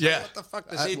person. It's like, what the fuck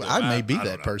does he do? I may be don't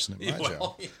that know. person in my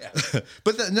job. Yeah.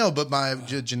 But my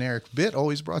generic bit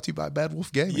always brought to you by Bad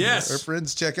Wolf Gaming. Yes. Our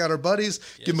friends, check out our buddies.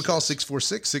 Give them a call,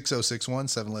 646-6061,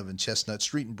 711 Chestnut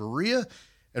Street in Berea.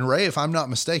 And Ray, if I'm not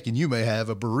mistaken, you may have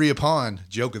a Berea Pond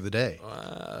joke of the day.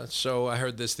 So I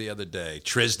heard this the other day.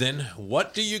 Trizdon,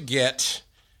 what do you get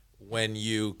when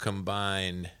you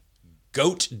combine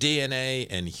goat DNA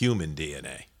and human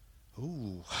DNA?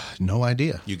 Ooh, no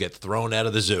idea. You get thrown out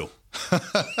of the zoo.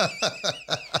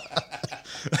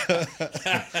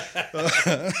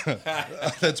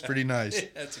 That's pretty nice.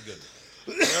 That's a good one.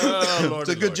 Oh, Lord,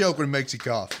 it's a good joke when it makes you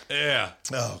cough. Yeah.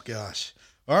 Oh, gosh.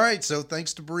 All right, so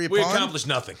thanks to Berea We Pond. accomplished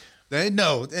nothing.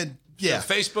 No, and yeah.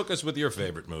 So Facebook us with your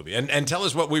favorite movie, and tell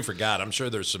us what we forgot. I'm sure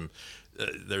there's some,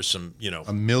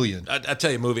 a million. I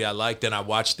tell you a movie I liked and I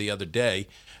watched the other day.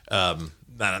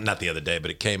 Not the other day, but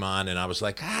it came on and I was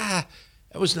like, that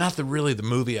was not really the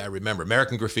movie I remember.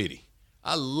 American Graffiti.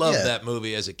 I loved that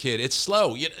movie as a kid. It's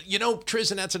slow. You know,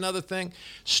 Trizdon, that's another thing.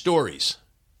 Stories.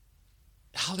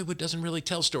 Hollywood doesn't really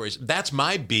tell stories. That's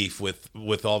my beef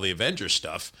with all the Avengers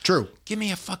stuff. True. Give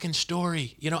me a fucking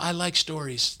story. I like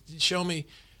stories. Show me.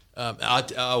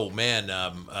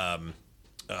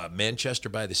 Manchester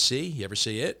by the Sea. You ever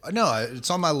see it? No, it's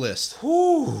on my list.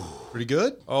 Whew. Pretty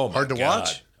good? Oh, my Hard to God.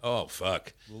 watch? Oh,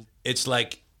 fuck. It's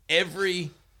like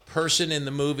every person in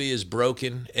the movie is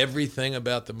broken. Everything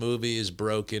about the movie is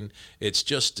broken. It's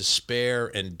just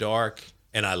despair and dark,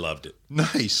 and I loved it.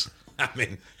 Nice. I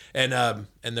mean, and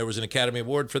there was an Academy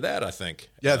Award for that, I think.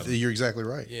 Yeah, you're exactly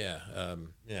right. Yeah.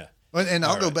 And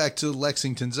I'll go back to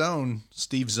Lexington's own,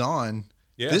 Steve Zahn.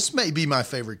 Yeah. This may be my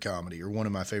favorite comedy or one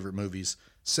of my favorite movies.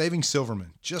 Saving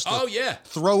Silverman. Just a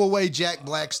throwaway Jack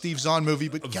Black, Steve Zahn movie,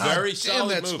 but God very damn,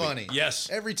 solid that's movie. funny.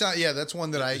 Yes. Every time, that's one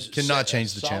that I cannot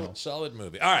change the channel. Solid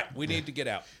movie. All right, we need to get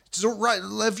out. So, right,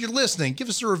 if you're listening, give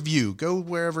us a review. Go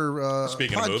wherever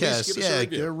Speaking podcasts. of movies, give us a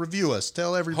review. Review us.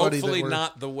 Tell everybody. Hopefully that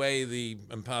not the way the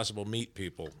Impossible Meat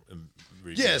people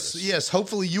reviewed us. Yes.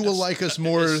 Hopefully you will like us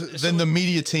more than the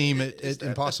media team at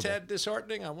Impossible. A tad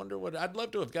disheartening. I wonder what I'd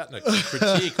love to have gotten a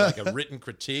critique, like a written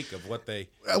critique of what they.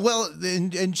 Well,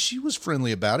 and she was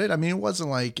friendly about it. I mean, it wasn't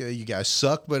like you guys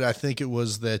suck, but I think it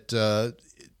was that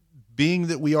being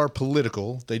that we are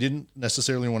political, they didn't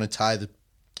necessarily want to tie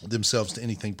themselves to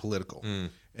anything political.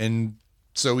 And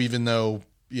so even though,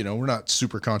 we're not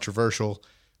super controversial,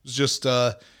 it was just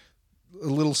a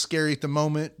little scary at the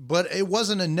moment, but it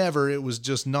wasn't a never. It was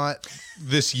just not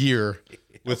this year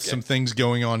with some things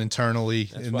going on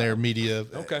internally in their media.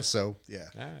 Okay. So, yeah.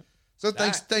 All right. So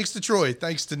thanks to Troy.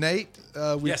 Thanks to Nate.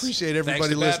 We appreciate everybody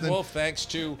thanks to listening. Bad Wolf. Thanks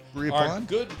to Berea our Pond.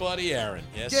 good buddy Aaron.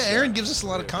 Yes. Yeah, Aaron gives us a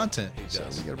lot of content. He So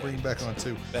does. we got to bring him back on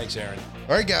too. Thanks, Aaron.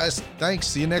 All right, guys. Thanks.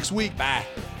 See you next week. Bye.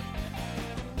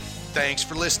 Thanks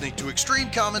for listening to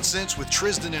Extreme Common Sense with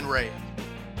Trizdon and Ray.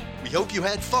 We hope you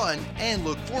had fun and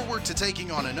look forward to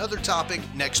taking on another topic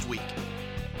next week.